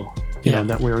scale. You know,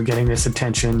 that we were getting this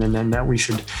attention, and then that we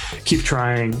should keep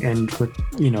trying and with,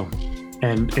 you know,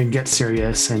 and get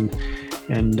serious and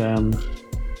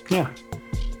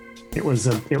it was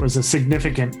a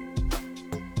significant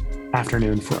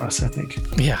afternoon for us, I think.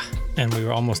 Yeah, and we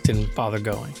almost didn't bother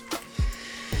going.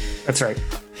 That's right.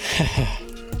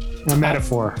 A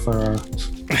metaphor for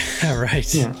our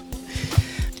right. Yeah.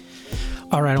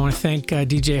 All right, I want to thank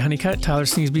DJ Honeycutt, Tyler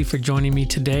Sneesby for joining me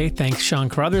today. Thanks, Sean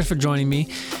Carruthers, for joining me.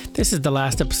 This is the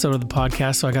last episode of the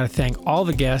podcast, so I got to thank all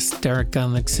the guests, Derek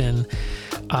Gunlickson,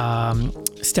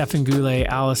 Stefan Goulet,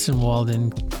 Allison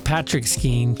Walden, Patrick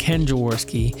Skeen, Ken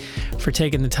Jaworski for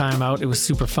taking the time out. It was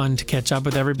super fun to catch up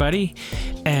with everybody.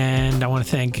 And I want to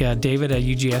thank David at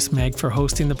UGS Mag for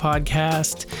hosting the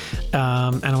podcast.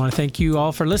 And I want to thank you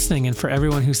all for listening, and for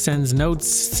everyone who sends notes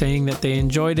saying that they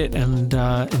enjoyed it and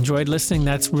enjoyed listening.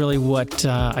 That's really what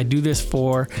I do this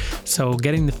for. So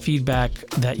getting the feedback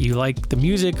that you like the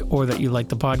music or that you like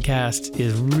the podcast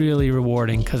is really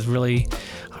rewarding, because really,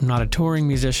 I'm not a touring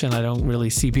musician. I don't really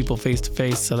see people face to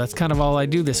face. So that's kind of all I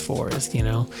do this for, is, you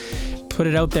know, put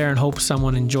it out there and hope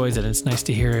someone enjoys it. It's nice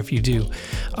to hear if you do.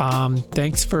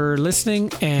 Thanks for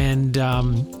listening. And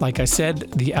like I said,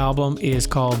 the album is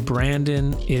called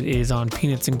Brandon. It is on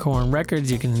Peanuts and Corn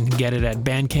Records. You can get it at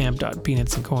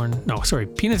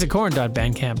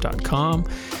peanutsandcorn.bandcamp.com.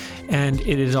 And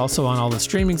it is also on all the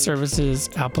streaming services,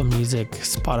 Apple Music,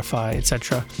 Spotify,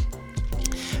 etc.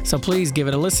 So please give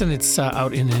it a listen. It's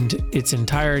out in its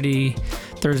entirety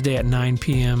Thursday at 9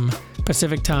 p.m.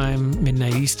 Pacific time,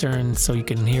 midnight Eastern, so you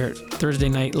can hear it Thursday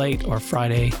night late or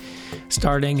Friday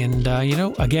starting. And,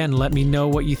 again, let me know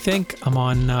what you think. I'm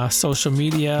on social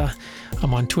media.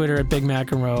 I'm on Twitter at Big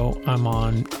Mac and Row. I'm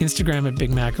on Instagram at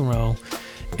Big Mac and Row.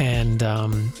 And,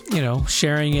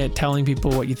 sharing it, telling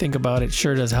people what you think about it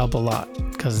sure does help a lot.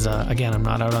 Because, again, I'm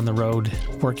not out on the road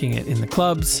working it in the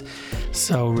clubs.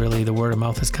 So really the word of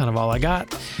mouth is kind of all I got.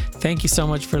 Thank you so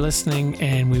much for listening,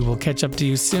 and we will catch up to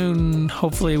you soon,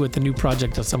 hopefully with a new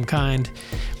project of some kind.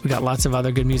 We got lots of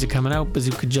other good music coming out.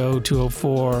 Bazooka Joe,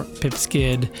 204, Pip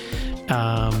Skid,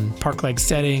 Park Leg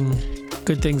Setting.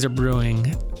 Good things are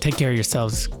brewing. Take care of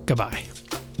yourselves. Goodbye.